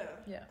 Yeah.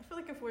 Yeah. I feel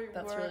like if we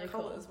That's were really our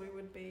cool. colours,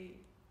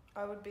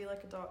 I would be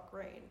like a dark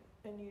green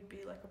and you'd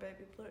be like a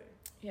baby blue.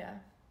 Yeah.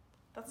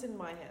 That's in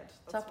my head.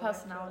 It's our That's what I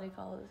feel. personality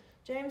colours.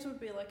 James would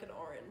be like an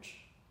orange.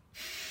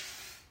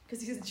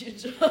 Because he's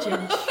ginger.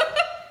 Ginger.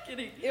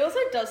 Kidding. It also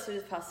does suit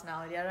his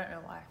personality. I don't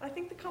know why. I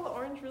think the colour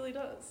orange really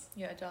does.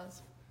 Yeah, it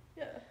does.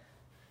 Yeah.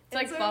 It's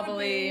like Enzo would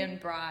bubbly be- and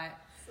bright.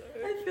 So,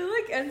 I feel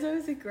like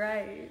Enzo's a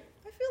great.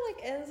 I feel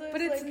like Enzo's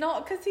But it's like,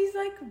 not because he's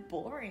like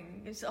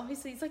boring. It's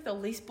obviously he's like the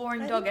least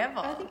boring dog ever.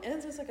 I think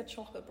Enzo's like a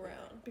chocolate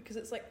brown because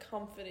it's like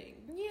comforting.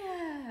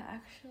 Yeah,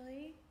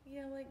 actually.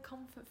 Yeah, like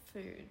comfort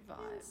food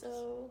vibes.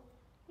 So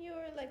you're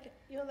like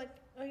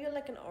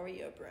an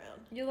Oreo brown.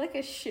 You're like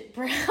a shit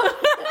brown.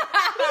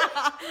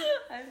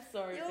 I'm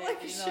sorry, You're baby.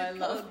 like a No, shit I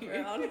love coloured you.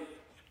 brown.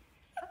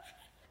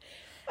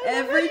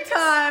 Every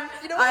time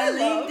You know what I I lean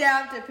love?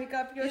 down to pick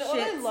up your You know what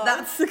I shits, love?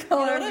 that's the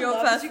colour You know of what your I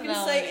love is personality. you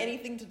can say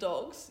anything to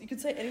dogs. You can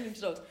say anything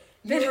to dogs.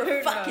 They You're a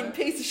don't fucking know.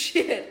 piece of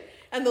shit.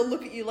 And they'll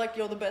look at you like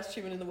you're the best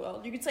human in the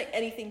world. You can say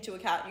anything to a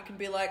cat. You can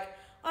be like,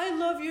 I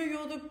love you,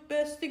 you're the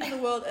best thing in the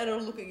world. And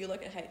it'll look at you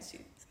like it hates you.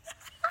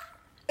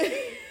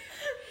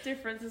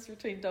 Differences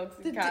between dogs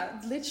and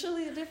cats.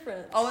 Literally the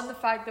difference. Oh, and the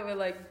fact that we're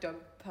like dog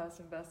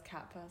person versus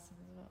cat person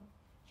as well.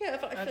 yeah,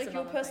 but I feel That's like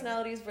your another thing.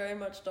 personality is very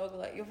much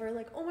dog-like. You're very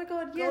like, oh my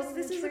god, yes, Golden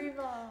this is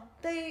retriever.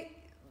 they,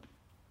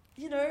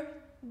 you know,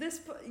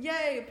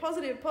 yay,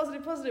 positive.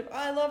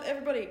 I love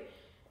everybody.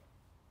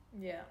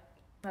 Yeah,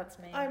 that's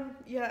me. And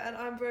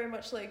I'm very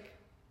much like,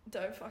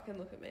 don't fucking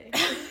look at me.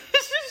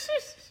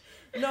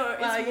 No,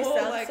 it's Wow, you more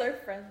sound like so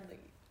friendly.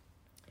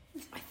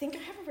 I think I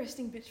have a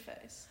resting bitch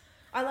face.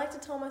 I like to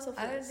tell myself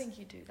this. I don't think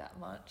you do that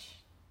much.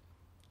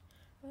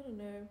 I don't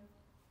know.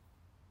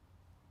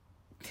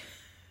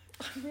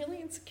 I'm really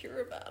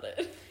insecure about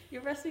it.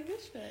 You're resting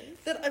bitch face.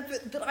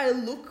 That I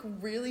look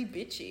really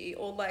bitchy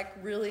or like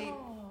really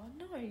Oh,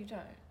 no, you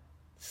don't.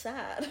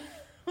 sad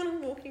when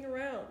I'm walking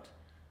around.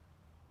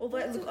 Or that I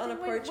That's look the thing,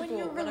 unapproachable when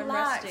you're when I'm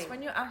relaxed, resting.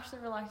 when you're actually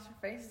relaxed,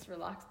 your face is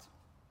relaxed,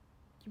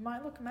 you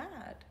might look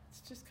mad.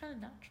 It's just kind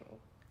of natural.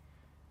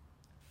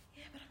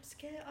 Yeah, but I'm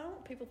scared. I don't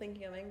want people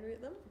thinking I'm angry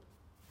at them.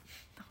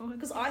 Because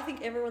Because I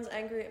think everyone's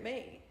angry at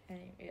me.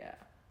 yeah.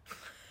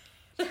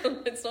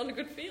 It's not a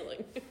good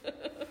feeling.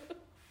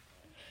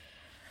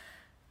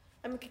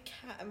 I'm like a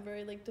cat. I'm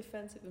very like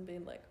defensive and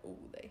being like, oh,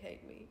 they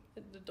hate me.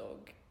 And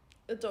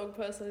a dog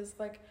person is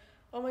like,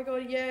 oh my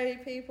god, yay,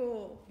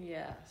 people.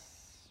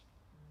 Yes.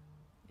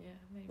 Yeah,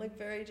 maybe. Like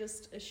very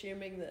just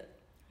assuming that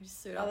We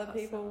suit our other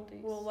people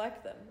personalities. will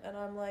like them. And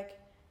I'm like,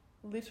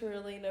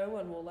 literally no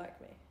one will like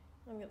me.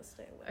 I'm going to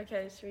stay away.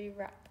 Okay, should we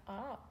wrap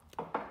up?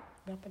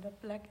 Wrap it up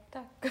like a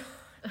taco.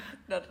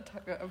 Not a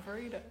taco, a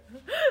burrito.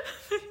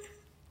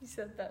 You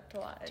said that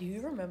twice. Do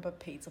you remember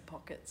pizza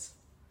pockets?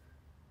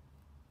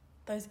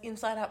 Those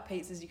inside-out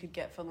pizzas you could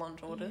get for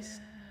lunch orders?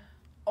 Yeah.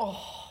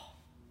 Oh,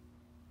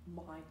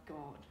 my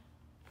God.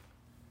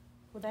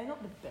 Were they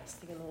not the best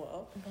thing in the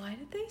world? Why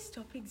did they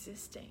stop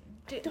existing?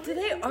 Do don't they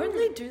know.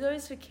 only do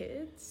those for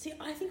kids? See,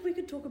 I think we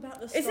could talk about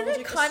the Isn't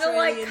it kind of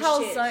like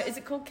calzone? Is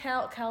it called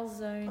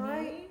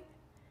calzone?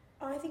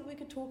 I think we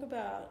could talk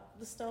about the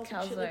nostalgic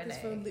shit like this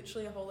for Calzone.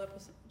 literally a whole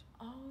episode.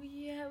 Oh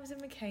yeah, it was a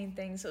McCain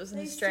thing, so it was an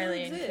They still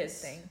Australian kid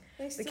exist. thing.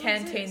 They The still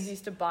canteens exist.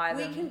 used to buy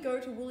them. We can go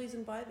to Woolies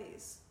and buy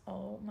these.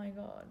 Oh my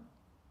god.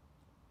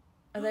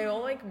 Are they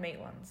all like meat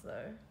ones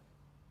though?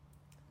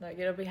 Like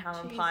it'll be ham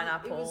and Cheesy-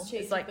 pineapple. It was cheesy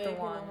It's like the bacon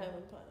one. and ham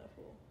and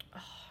pineapple.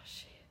 Oh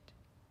shit.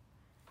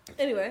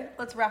 Anyway,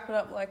 let's wrap it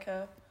up like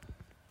a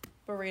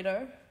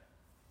burrito.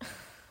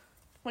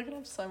 We're gonna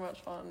have so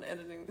much fun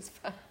editing this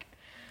back.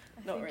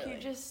 I Not think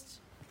really. You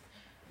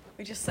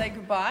We just say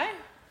goodbye.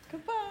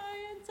 Goodbye,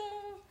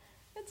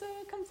 Enzo,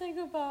 come say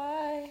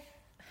goodbye.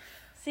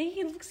 See,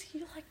 he looks at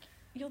you like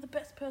you're the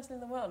best person in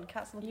the world.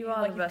 Cat's looking You at you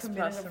are like the you've best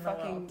committed person a in the world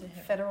fucking to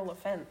him. federal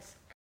offence.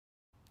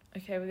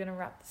 Okay, we're gonna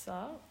wrap this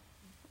up.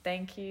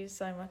 Thank you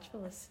so much for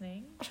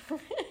listening. I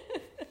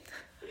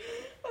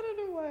don't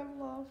know why I'm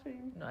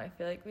laughing. No, I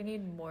feel like we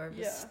need more of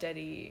a Yeah.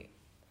 steady.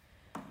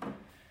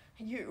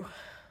 You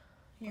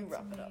What's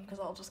wrap it up me? because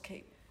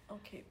I'll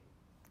keep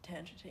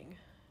tangenting.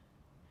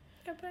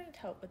 Yeah, but I need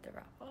help with the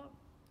wrap up.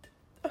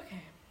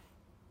 Okay.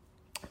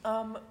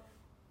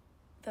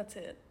 That's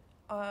it.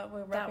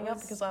 We're wrapping up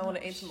was because I want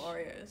to not eat some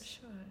Oreos.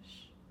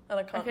 Shush. And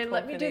I can't Okay, talk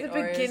let me and do eat the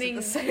Oreos beginning.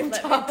 at the same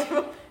Let me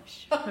time.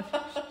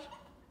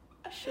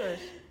 Shush.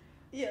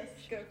 Yes,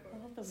 go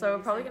for it. So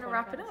we're probably gonna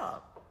wrap it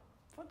up.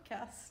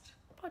 Podcast.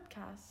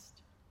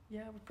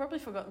 Yeah, we've probably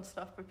forgotten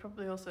stuff. We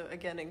probably also,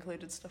 again,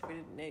 included stuff we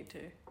didn't need to.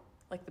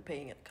 Like the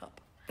peeing at the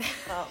cup.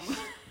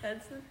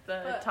 That's the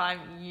third time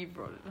you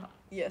brought it up.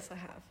 Yes, I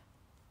have.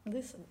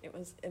 Listen, it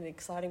was an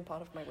exciting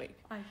part of my week.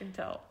 I can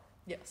tell.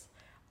 Yes.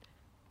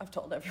 I've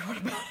told everyone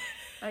about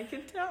it. I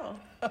can tell.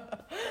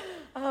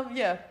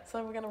 Yeah,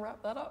 so we're going to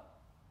wrap that up.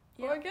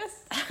 Yeah. Well, I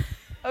guess.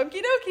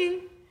 Okie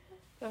dokie.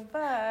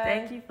 Bye.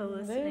 Thank you for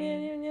listening.